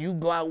 and you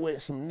go out with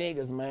some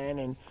niggas, man,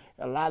 and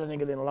a lot of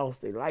niggas done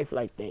lost their life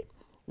like that.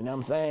 You know what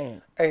I'm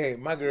saying? Hey,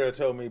 my girl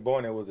told me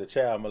Bonnie was a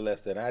child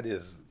molester, and I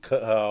just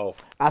cut her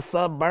off. I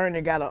saw Bernie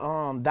got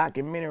a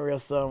documentary or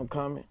something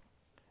coming,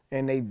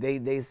 and I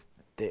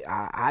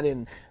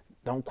didn't,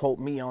 don't quote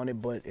me on it,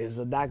 but it's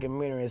a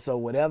documentary, so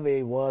whatever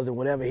it was and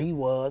whatever he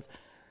was,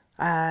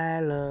 I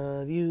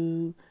love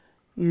you,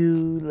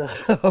 you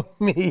love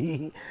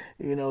me.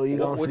 You know, you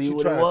gonna see what it was. What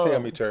you trying to tell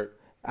me, Turk?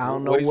 I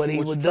don't know what he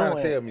was doing.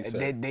 Tell me,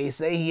 sir? They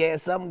say he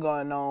had something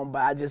going on,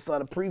 but I just saw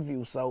the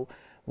preview, so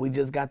we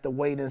just got to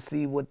wait and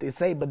see what they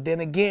say. But then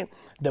again,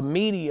 the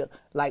media,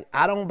 like,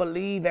 I don't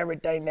believe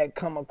everything that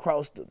come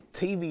across the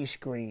TV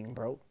screen,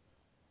 bro.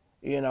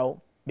 You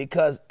know,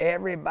 because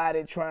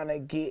everybody trying to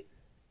get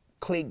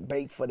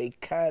clickbait for their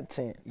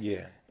content.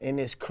 Yeah. And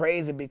it's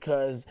crazy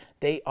because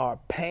they are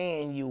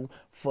paying you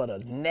for the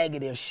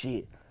negative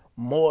shit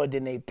more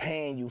than they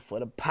paying you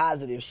for the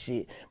positive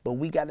shit. But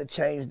we got to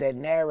change that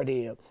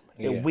narrative.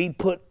 Yeah.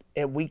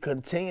 If we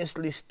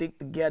continuously stick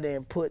together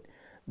and put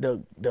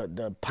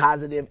the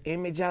positive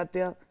image out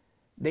there,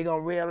 they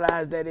gonna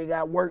realize that they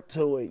got work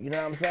to it. You know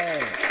what I'm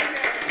saying?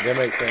 That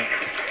makes sense.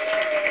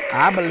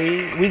 I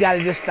believe we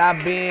gotta just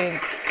stop being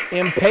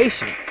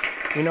impatient.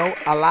 You know,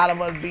 a lot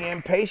of us be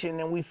impatient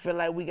and we feel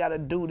like we gotta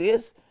do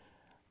this.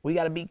 We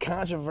gotta be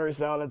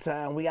controversial all the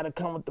time. We gotta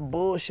come with the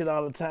bullshit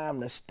all the time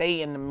to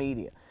stay in the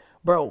media.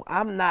 Bro,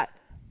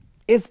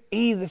 it's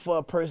easy for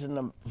a person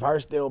to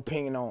verse their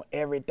opinion on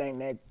everything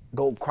that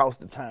go across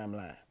the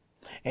timeline.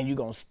 And you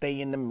gonna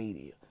stay in the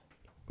media.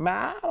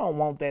 Man, I don't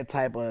want that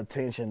type of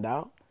attention,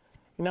 dog.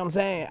 You know what I'm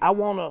saying? I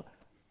wanna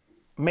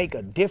make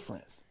a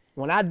difference.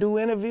 When I do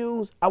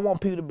interviews, I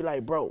want people to be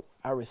like, bro,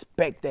 I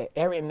respect that.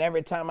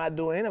 Every time I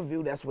do an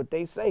interview, that's what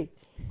they say.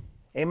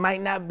 It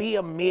might not be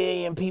 1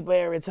 million people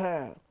every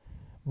time,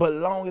 but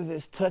long as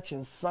it's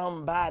touching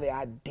somebody,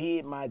 I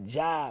did my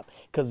job.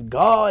 Because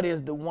God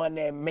is the one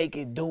that make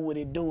it do what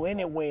it do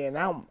anyway, and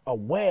I'm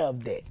aware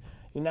of that.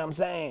 You know what I'm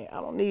saying? I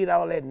don't need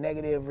all that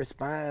negative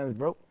response,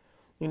 bro.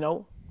 You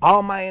know,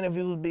 all my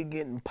interviews be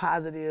getting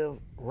positive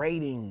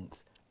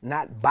ratings,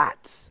 not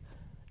bots.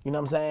 You know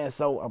what I'm saying?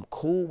 So I'm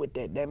cool with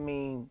that. That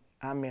means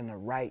I'm in the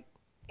right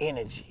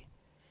energy.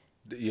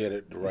 Yeah,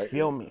 the right. You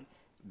feel me?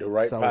 The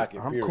right so pocket.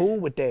 I'm period. cool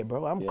with that,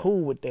 bro. I'm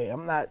cool with that.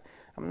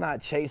 I'm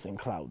not chasing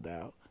clout,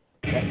 dog.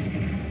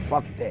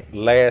 Fuck that.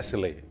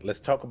 Lastly,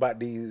 let's talk about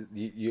these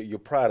your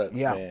products,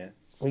 man.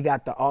 We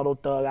got the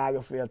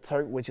Autothuggography of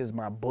Turk, which is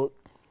my book.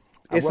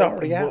 It's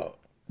already out.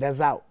 That's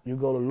out. You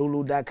go to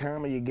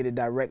lulu.com and you get it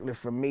directly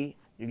from me.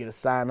 You get a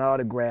signed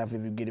autograph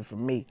if you get it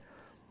from me.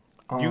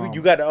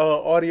 You got the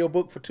audio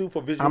book for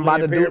visually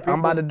impaired people? I'm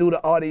about to do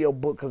the audio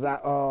book because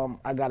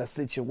I got a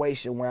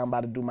situation where I'm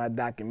about to do my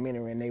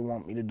documentary and they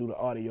want me to do the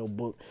audio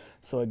book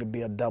so it could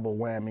be a double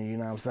whammy. You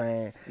know what I'm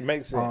saying?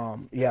 Makes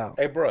sense. Yeah.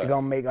 Hey, bro, it's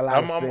gonna make a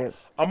lot of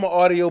sense. I'm an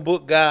audio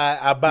book guy.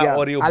 I buy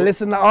audio books. I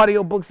listen to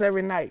audio books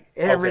every night.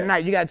 Every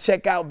night. You gotta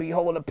check out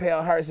Behold a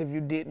Pale Hearse if you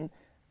didn't.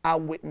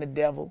 Outwitting the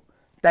Devil.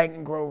 Think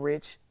and Grow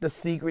Rich. The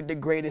Secret, The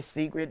Greatest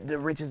Secret. The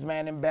Richest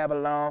Man in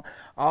Babylon.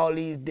 All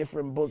these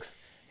different books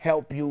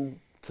help you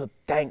to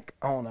think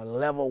on a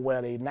level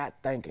where they're not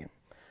thinking.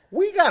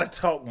 We gotta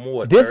talk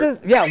more.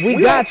 We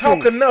got to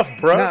talk enough,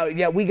 bro.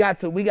 No, we got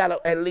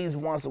to at least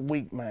once a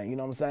week, man. You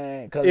know what I'm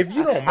saying? Cause if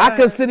you don't mind, I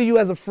consider you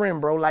as a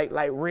friend, bro. Like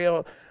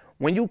real.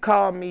 When you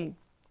call me,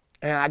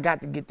 and I got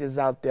to get this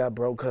out there,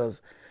 bro,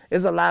 cause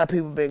there's a lot of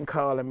people been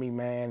calling me,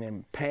 man,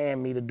 and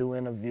paying me to do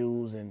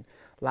interviews, and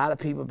a lot of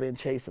people been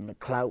chasing the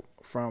clout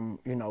from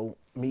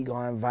me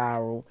going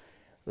viral.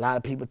 A lot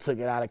of people took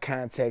it out of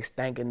context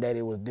thinking that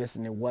it was this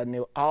and it wasn't.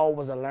 It all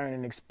was a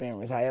learning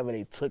experience, however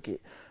they took it.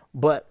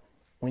 But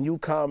when you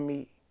call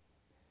me,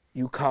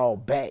 you call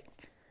back.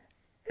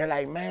 They're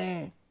like,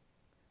 man,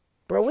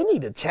 bro, we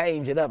need to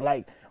change it up.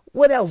 Like,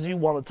 what else do you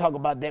want to talk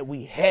about that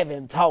we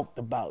haven't talked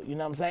about? You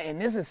know what I'm saying? And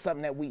this is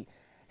something that we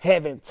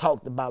haven't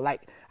talked about.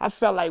 Like, I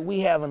felt like we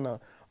having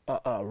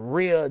a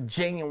real,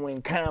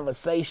 genuine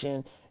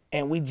conversation,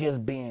 and we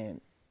just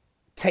being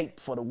taped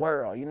for the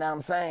world. You know what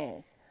I'm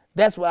saying?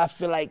 That's what I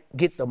feel like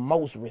get the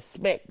most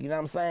respect. You know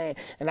what I'm saying?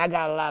 And I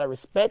got a lot of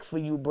respect for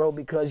you, bro,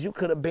 because you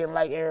could have been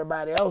like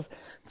everybody else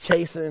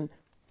chasing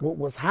what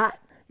was hot.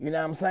 You know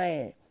what I'm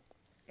saying?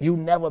 You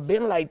never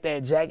been like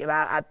that, Jack. And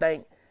I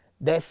think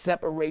that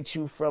separates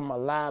you from a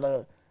lot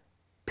of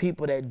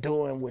people that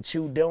doing what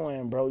you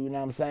doing, bro. You know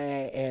what I'm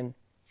saying? And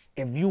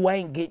if you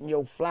ain't getting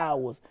your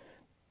flowers,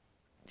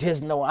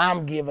 just know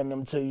I'm giving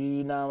them to you,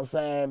 you know what I'm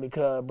saying?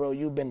 Because, bro,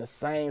 you been the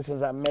same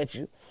since I met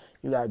you.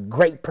 You got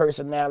great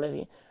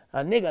personality.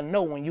 A nigga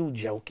know when you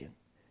joking.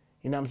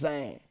 You know what I'm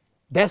saying?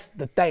 That's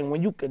the thing.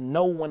 When you can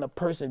know when a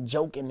person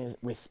joking is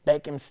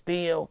respect him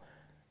still,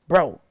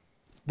 bro,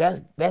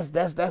 that's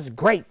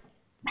great.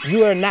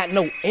 You are not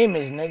no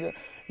image, nigga.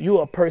 You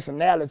a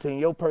personality, and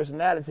your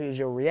personality is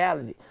your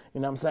reality. You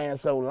know what I'm saying?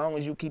 So long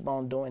as you keep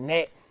on doing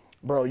that,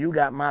 bro, you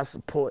got my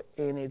support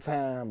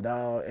anytime,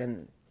 dog.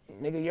 And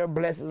nigga, your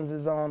blessings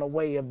is on the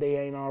way if they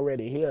ain't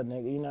already here,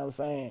 nigga. You know what I'm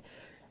saying?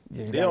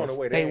 Just They on the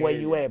way. stay where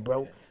you at,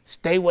 bro.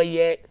 Stay where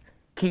you at.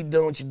 Keep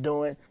doing what you're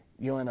doing.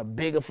 You're in a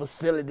bigger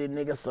facility,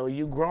 nigga, so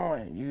you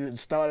growing. You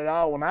started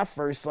out when I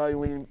first saw you,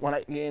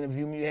 when you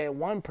interviewed me, you had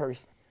one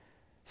person.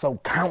 So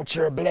count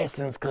your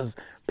blessings, because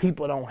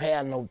people don't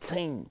have no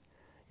team.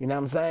 You know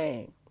what I'm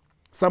saying?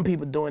 Some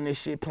people doing this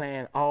shit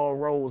playing all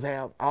roles,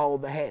 have all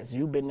the hats.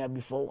 You've been there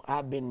before.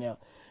 I've been there.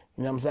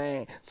 You know what I'm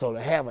saying? So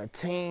to have a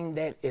team,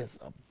 that is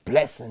a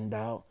blessing,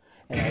 dog.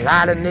 And a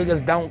lot of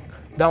niggas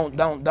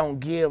don't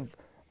give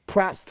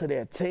props to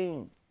their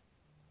team.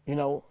 You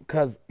know,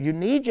 because you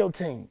need your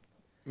team.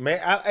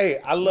 Man,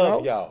 I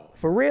love y'all.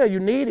 For real, you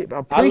need it.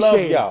 I love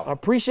y'all.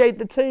 Appreciate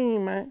the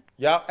team, man.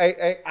 Y'all,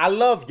 I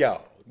love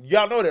y'all.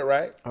 Y'all know that,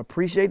 right?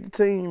 Appreciate the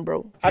team,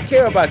 bro. I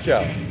care about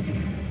y'all.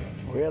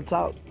 Real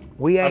talk.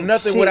 We ain't I'm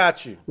nothing shit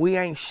without you. We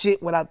ain't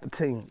shit without the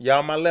team.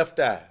 Y'all my left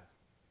eye.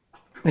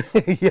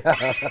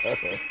 Yeah.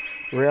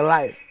 Real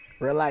life.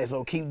 Real life.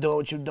 So keep doing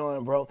what you're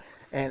doing, bro.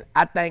 And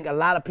I think a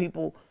lot of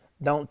people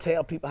don't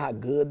tell people how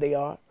good they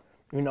are,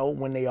 you know,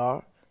 when they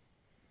are.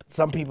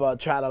 Some people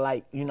try to,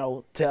 like, you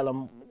know, tell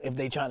them if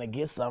they trying to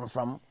get something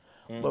from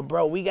them. But,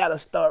 bro, we got to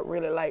start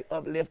really, like,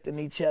 uplifting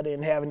each other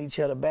and having each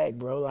other back,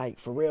 bro. Like,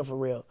 for real, for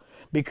real.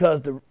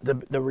 Because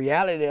the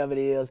reality of it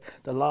is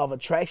the law of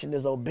attraction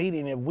is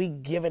obedient. If we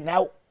giving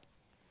out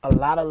a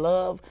lot of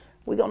love,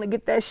 we're going to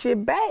get that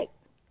shit back.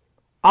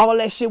 All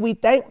that shit we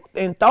think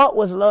and thought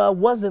was love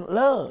wasn't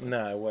love.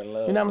 Nah, it wasn't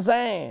love. You know what I'm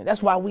saying?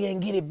 That's why we ain't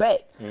get it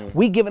back.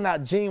 We giving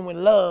out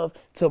genuine love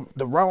to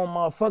the wrong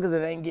motherfuckers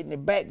that ain't getting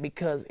it back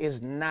because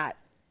it's not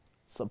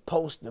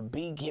supposed to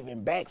be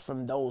given back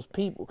from those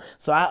people.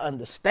 So I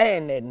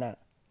understand that now.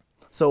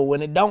 So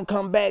when it don't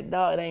come back,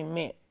 dog, it ain't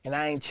meant. And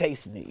I ain't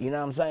chasing it. You know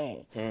what I'm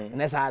saying? And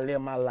that's how I live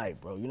my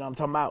life, bro. You know what I'm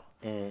talking about?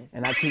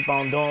 And I keep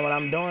on doing what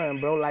I'm doing,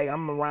 bro. Like,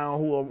 I'm around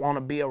who I want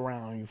to be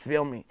around. You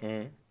feel me?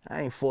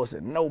 I ain't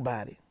forcing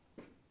nobody.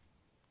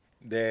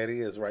 There it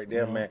is right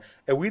there, man.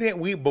 And we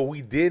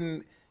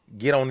didn't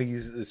get on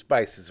these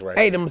spices right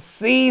Hey, now. them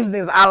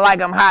seasonings, I like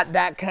them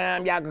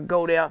hot.com. Y'all could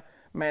go there.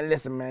 Man,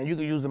 listen, man, you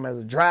can use them as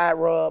a dry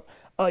rub,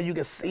 or you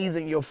can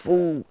season your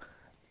food.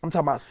 I'm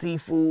talking about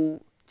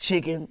seafood,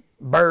 chicken,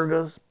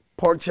 burgers,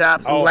 pork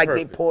chops, who like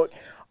they pork.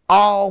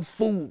 All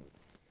food.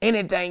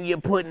 Anything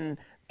you're putting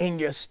in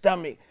your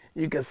stomach,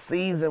 you can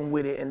season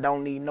with it and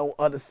don't need no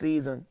other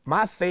season.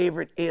 My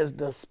favorite is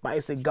the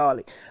spicy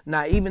garlic.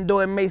 Now, even though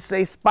it may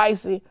say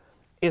spicy,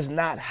 it's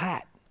not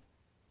hot.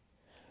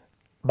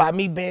 By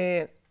me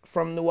being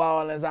from New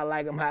Orleans, I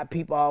like them hot.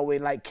 People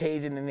always like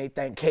Cajun and they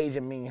think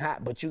Cajun mean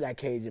hot, but you got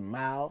Cajun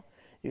mild,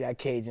 you got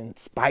Cajun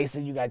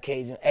spicy, you got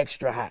Cajun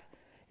extra hot.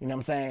 You know what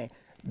I'm saying?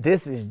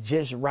 This is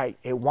just right.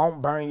 It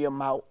won't burn your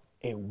mouth.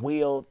 It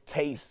will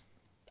taste.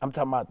 I'm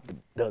talking about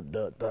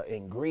the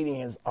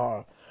ingredients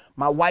are.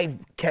 My wife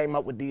came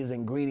up with these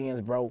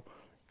ingredients, bro.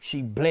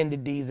 She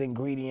blended these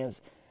ingredients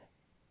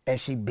and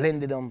she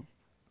blended them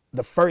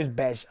the first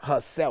batch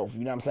herself.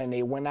 You know what I'm saying?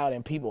 They went out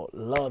and people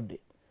loved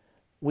it.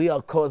 We,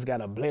 of course,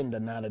 got a blender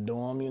now to do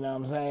them, you know what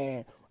I'm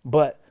saying?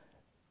 But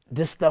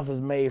this stuff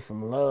is made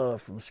from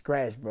love, from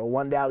scratch, bro.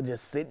 One day I was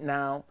just sitting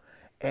down,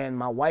 and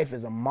my wife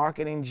is a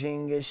marketing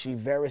genius. She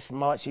very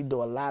smart. She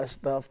do a lot of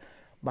stuff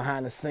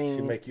behind the scenes.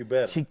 She make you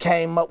better. She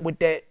came up with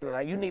that,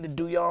 like, you need to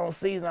do your own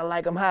season. I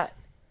like them hot.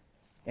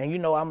 And, you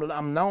know,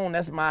 I'm known.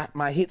 That's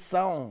my hit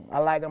song. I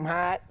like them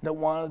hot. The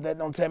ones that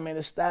don't tell me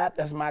to stop,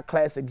 that's my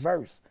classic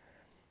verse.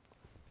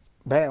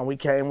 Bam, we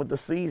came with the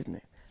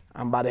seasoning.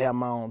 I'm about to have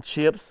my own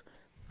chips,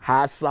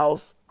 hot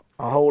sauce,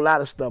 a whole lot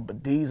of stuff,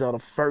 but these are the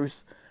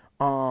first.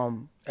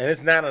 And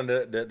it's not on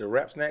the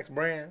Rap Snacks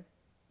brand?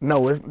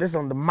 No, this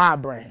on my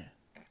brand.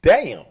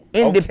 Damn.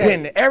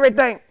 Independent. Okay.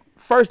 Everything,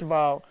 first of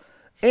all,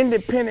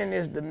 independent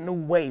is the new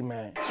way,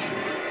 man.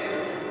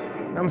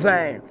 You know what I'm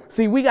saying?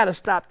 See, we got to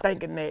stop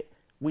thinking that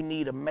we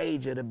need a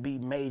major to be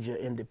major,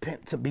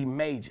 independent, to be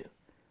major.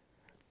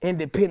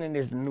 independent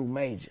is the new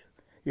major.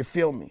 You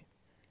feel me?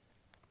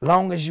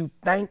 Long as you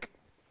think,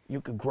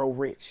 you could grow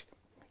rich.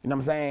 You know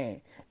what I'm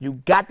saying? You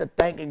got to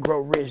think and grow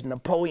rich.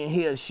 Napoleon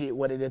Hill shit,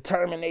 where the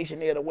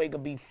determination is, the way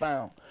could be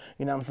found.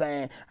 You know what I'm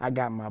saying? I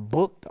got my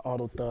book, The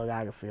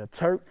Autothugbography of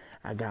Turk.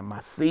 I got my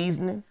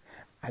seasoning.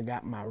 I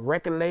got my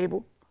record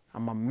label.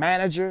 I'm a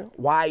manager,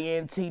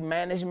 YNT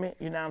Management.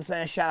 You know what I'm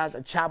saying? Shout out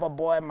to Chopper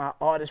Boy, my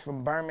artist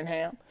from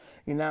Birmingham.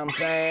 You know what I'm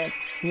saying?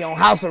 He on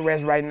house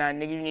arrest right now,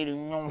 nigga. You need to, you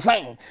know what I'm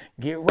saying?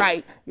 Get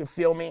right. You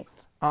feel me?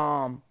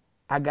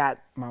 I got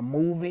my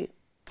movie,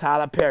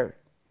 Tyler Perry.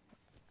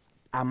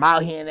 I'm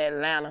out here in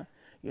Atlanta.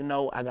 You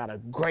know, I got a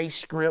great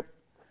script.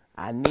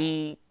 I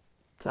need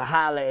to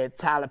holler at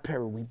Tyler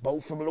Perry. We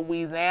both from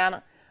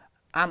Louisiana.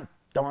 I'm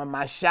throwing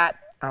my shot.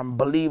 I'm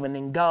believing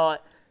in God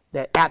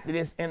that after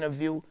this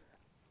interview,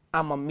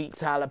 I'm going to meet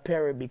Tyler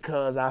Perry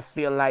because I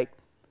feel like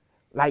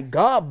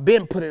God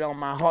been put it on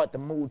my heart to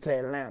move to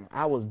Atlanta.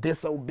 I was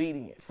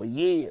disobedient for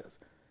years.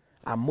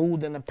 I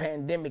moved in the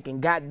pandemic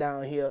and got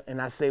down here,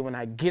 and I say when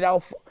I get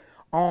off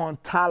on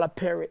Tyler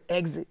Perry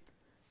exit,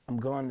 I'm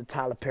going to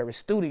Tyler Perry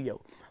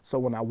studio. So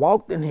when I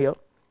walked in here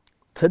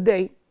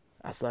today,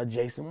 I saw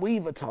Jason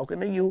Weaver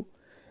talking to you,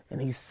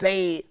 and he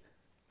said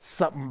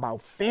something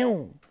about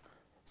film.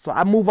 So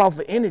I move off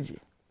of energy.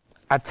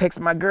 I text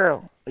my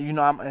girl. You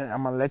know, I'm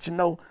going to let you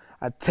know.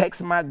 I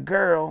text my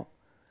girl,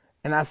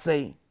 and I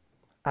say,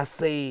 hold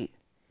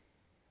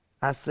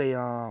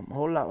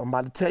up, I'm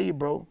about to tell you,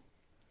 bro.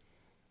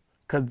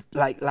 Cause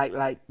like,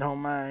 don't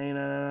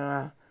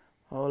mind,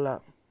 hold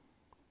up.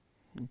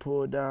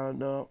 Pull it down,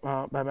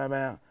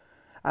 bam.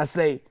 I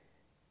say,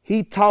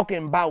 he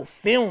talking about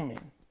filming,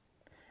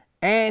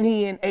 and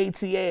he in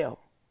ATL.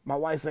 My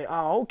wife say,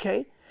 oh,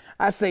 okay.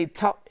 I say,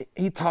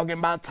 he talking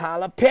about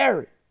Tyler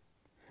Perry.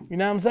 You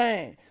know what I'm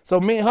saying? So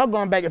me and her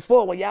going back and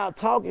forth while y'all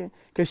talking,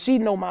 cause she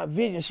know my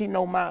vision, she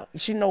know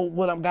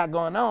what I'm got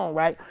going on,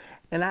 right?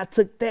 And I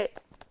took that,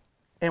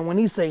 and when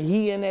he say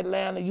he in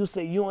Atlanta, you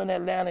say you in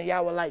Atlanta,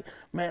 y'all were like,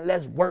 man,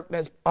 let's work,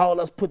 let's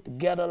all us put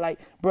together. Like,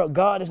 bro,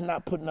 God is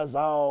not putting us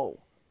all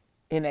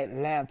in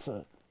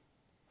Atlanta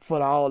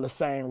for all the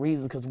same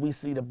reason, because we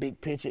see the big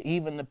picture.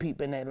 Even the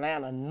people in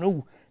Atlanta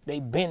knew, they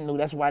been knew.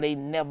 That's why they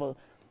never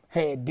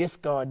had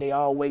discard. They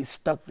always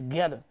stuck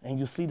together. And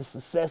you see the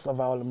success of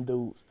all them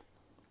dudes.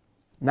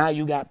 Now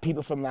you got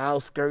people from the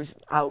outskirts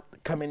out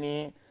coming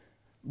in.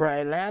 Bro,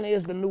 Atlanta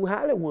is the new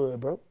Hollywood,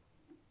 bro.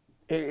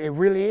 It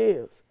really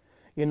is.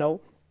 You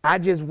know, I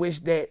just wish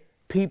that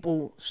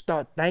people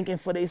start thinking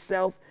for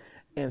themselves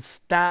and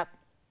stop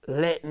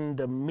letting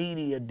the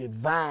media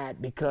divide,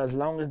 because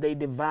long as they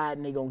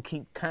divide, they gonna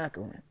keep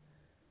conquering.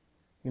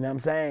 You know what I'm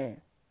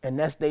saying? And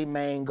that's their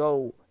main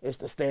goal, is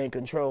to stay in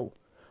control.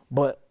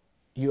 But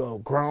you're a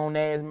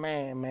grown-ass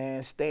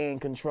man, stay in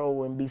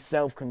control and be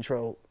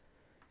self-controlled.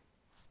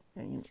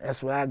 And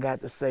that's what I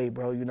got to say,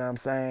 bro, you know what I'm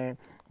saying?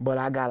 But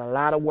I got a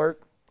lot of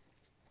work.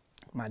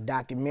 My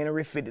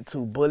documentary,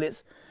 52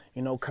 Bullets,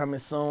 you know, coming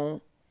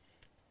soon,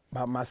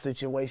 about my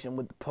situation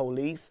with the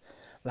police.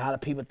 A lot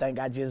of people think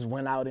I just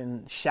went out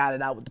and shot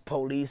it out with the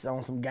police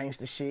on some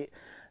gangster shit.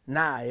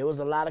 Nah, it was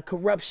a lot of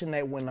corruption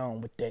that went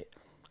on with that.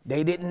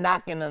 They didn't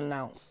knock and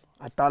announce.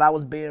 I thought I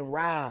was being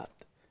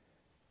robbed,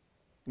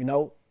 you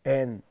know?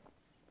 And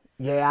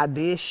yeah, I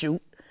did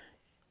shoot,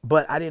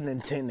 but I didn't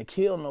intend to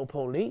kill no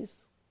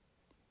police,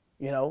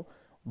 you know?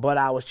 But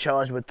I was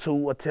charged with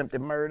 2 attempted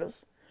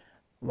murders,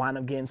 wound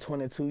up getting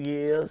 22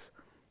 years.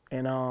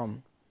 And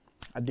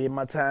I did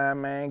my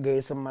time, man,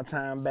 gave some of my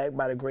time back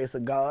by the grace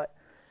of God.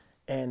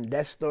 And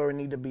that story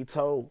need to be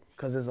told,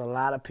 because there's a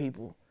lot of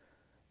people,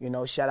 you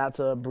know, shout out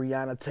to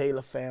Breonna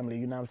Taylor family,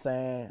 you know what I'm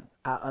saying?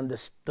 I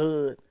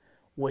understood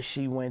what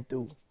she went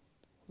through.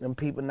 Them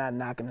people not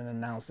knocking and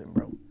announcing,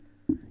 bro.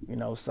 You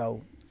know,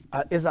 so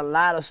it's a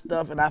lot of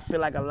stuff, and I feel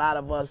like a lot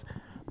of us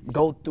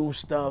go through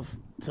stuff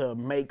to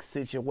make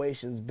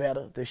situations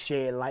better, to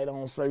shed light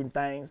on certain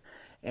things.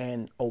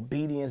 And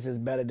obedience is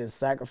better than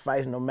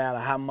sacrifice. No matter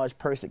how much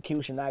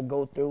persecution I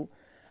go through,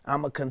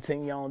 I'm going to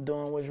continue on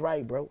doing what's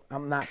right, bro.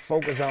 I'm not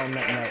focused on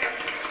nothing else.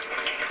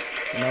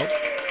 You know?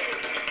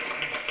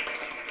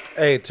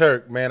 Hey,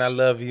 Turk, man, I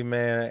love you,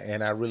 man,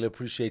 and I really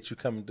appreciate you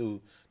coming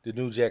through the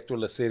New Jack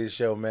Thriller City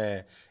show,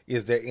 man.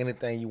 Is there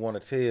anything you want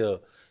to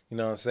tell, you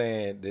know what I'm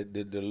saying,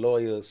 the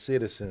loyal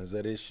citizens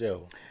of this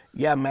show?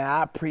 Yeah, man,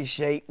 I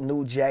appreciate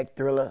New Jack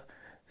Thriller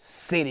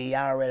City.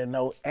 I already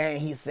know.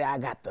 And he said I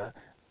got the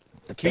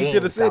Key to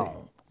the City.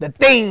 Song. The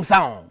theme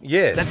song.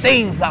 Yes. The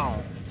theme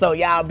song. So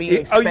y'all be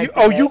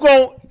expecting you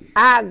going?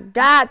 I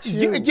got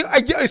you.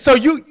 So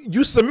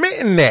you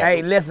submitting that?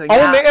 Hey, listen.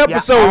 On the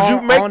episode,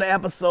 on the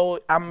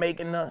episode, I'm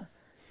making the,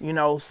 you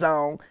know,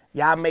 song.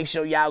 Y'all make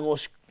sure y'all go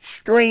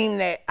stream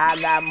that I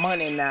Got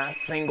Money Now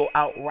single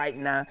out right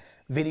now.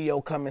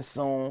 Video coming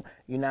soon.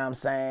 You know what I'm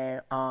saying?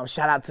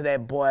 Shout out to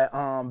that boy,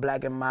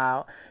 Black and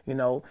Mild. You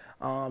know,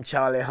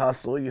 Charlie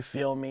Hustle. You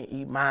feel me?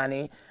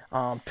 Imani,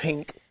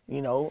 Pink.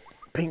 You know,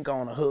 Pink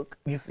on the hook.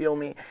 You feel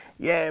me?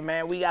 Yeah,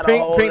 man. We got a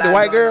whole Pink, lot the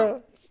white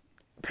girl.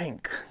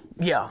 Pink.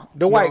 Yeah.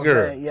 The white know what I'm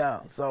girl. saying? Yeah.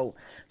 So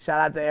shout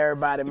out to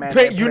everybody, man.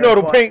 Pink, you know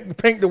the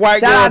pink, the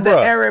white girl, shout out bro.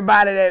 to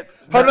everybody that.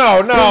 Oh,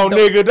 no,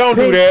 nigga, don't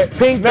do that.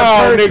 Pink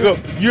no,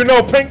 nigga, you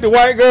know Pink the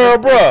white girl,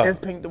 bro. It's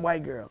Pink the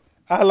white girl.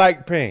 I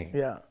like Pink.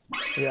 Yeah.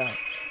 Yeah.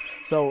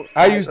 So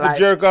I used to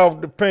jerk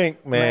off the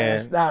Pink, man.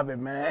 Stop it,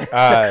 man.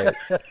 All right.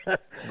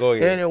 Go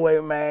ahead. Anyway,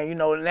 man, you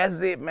know,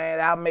 that's it, man.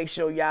 I'll make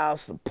sure y'all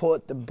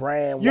support the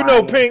brand. You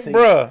know Pink,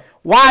 bruh.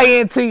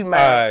 YNT, man.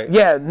 Right.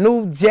 Yeah,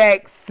 New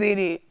Jack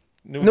City.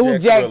 New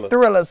Jack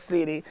Thriller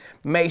City.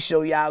 Make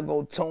sure y'all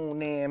go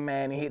tune in,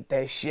 man, and hit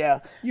that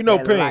share. You know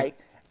and Pink. Like,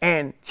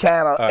 and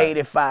channel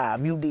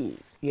 85. You did.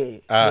 Yeah.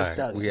 All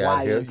right. We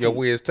out here. Yo,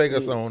 Wiz, take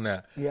us on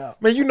now. Yeah.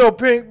 Man, you know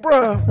Pink,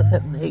 bro.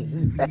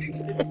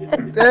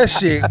 That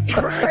shit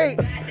great.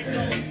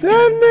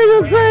 That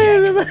nigga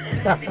crazy, man.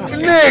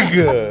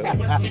 Nigga.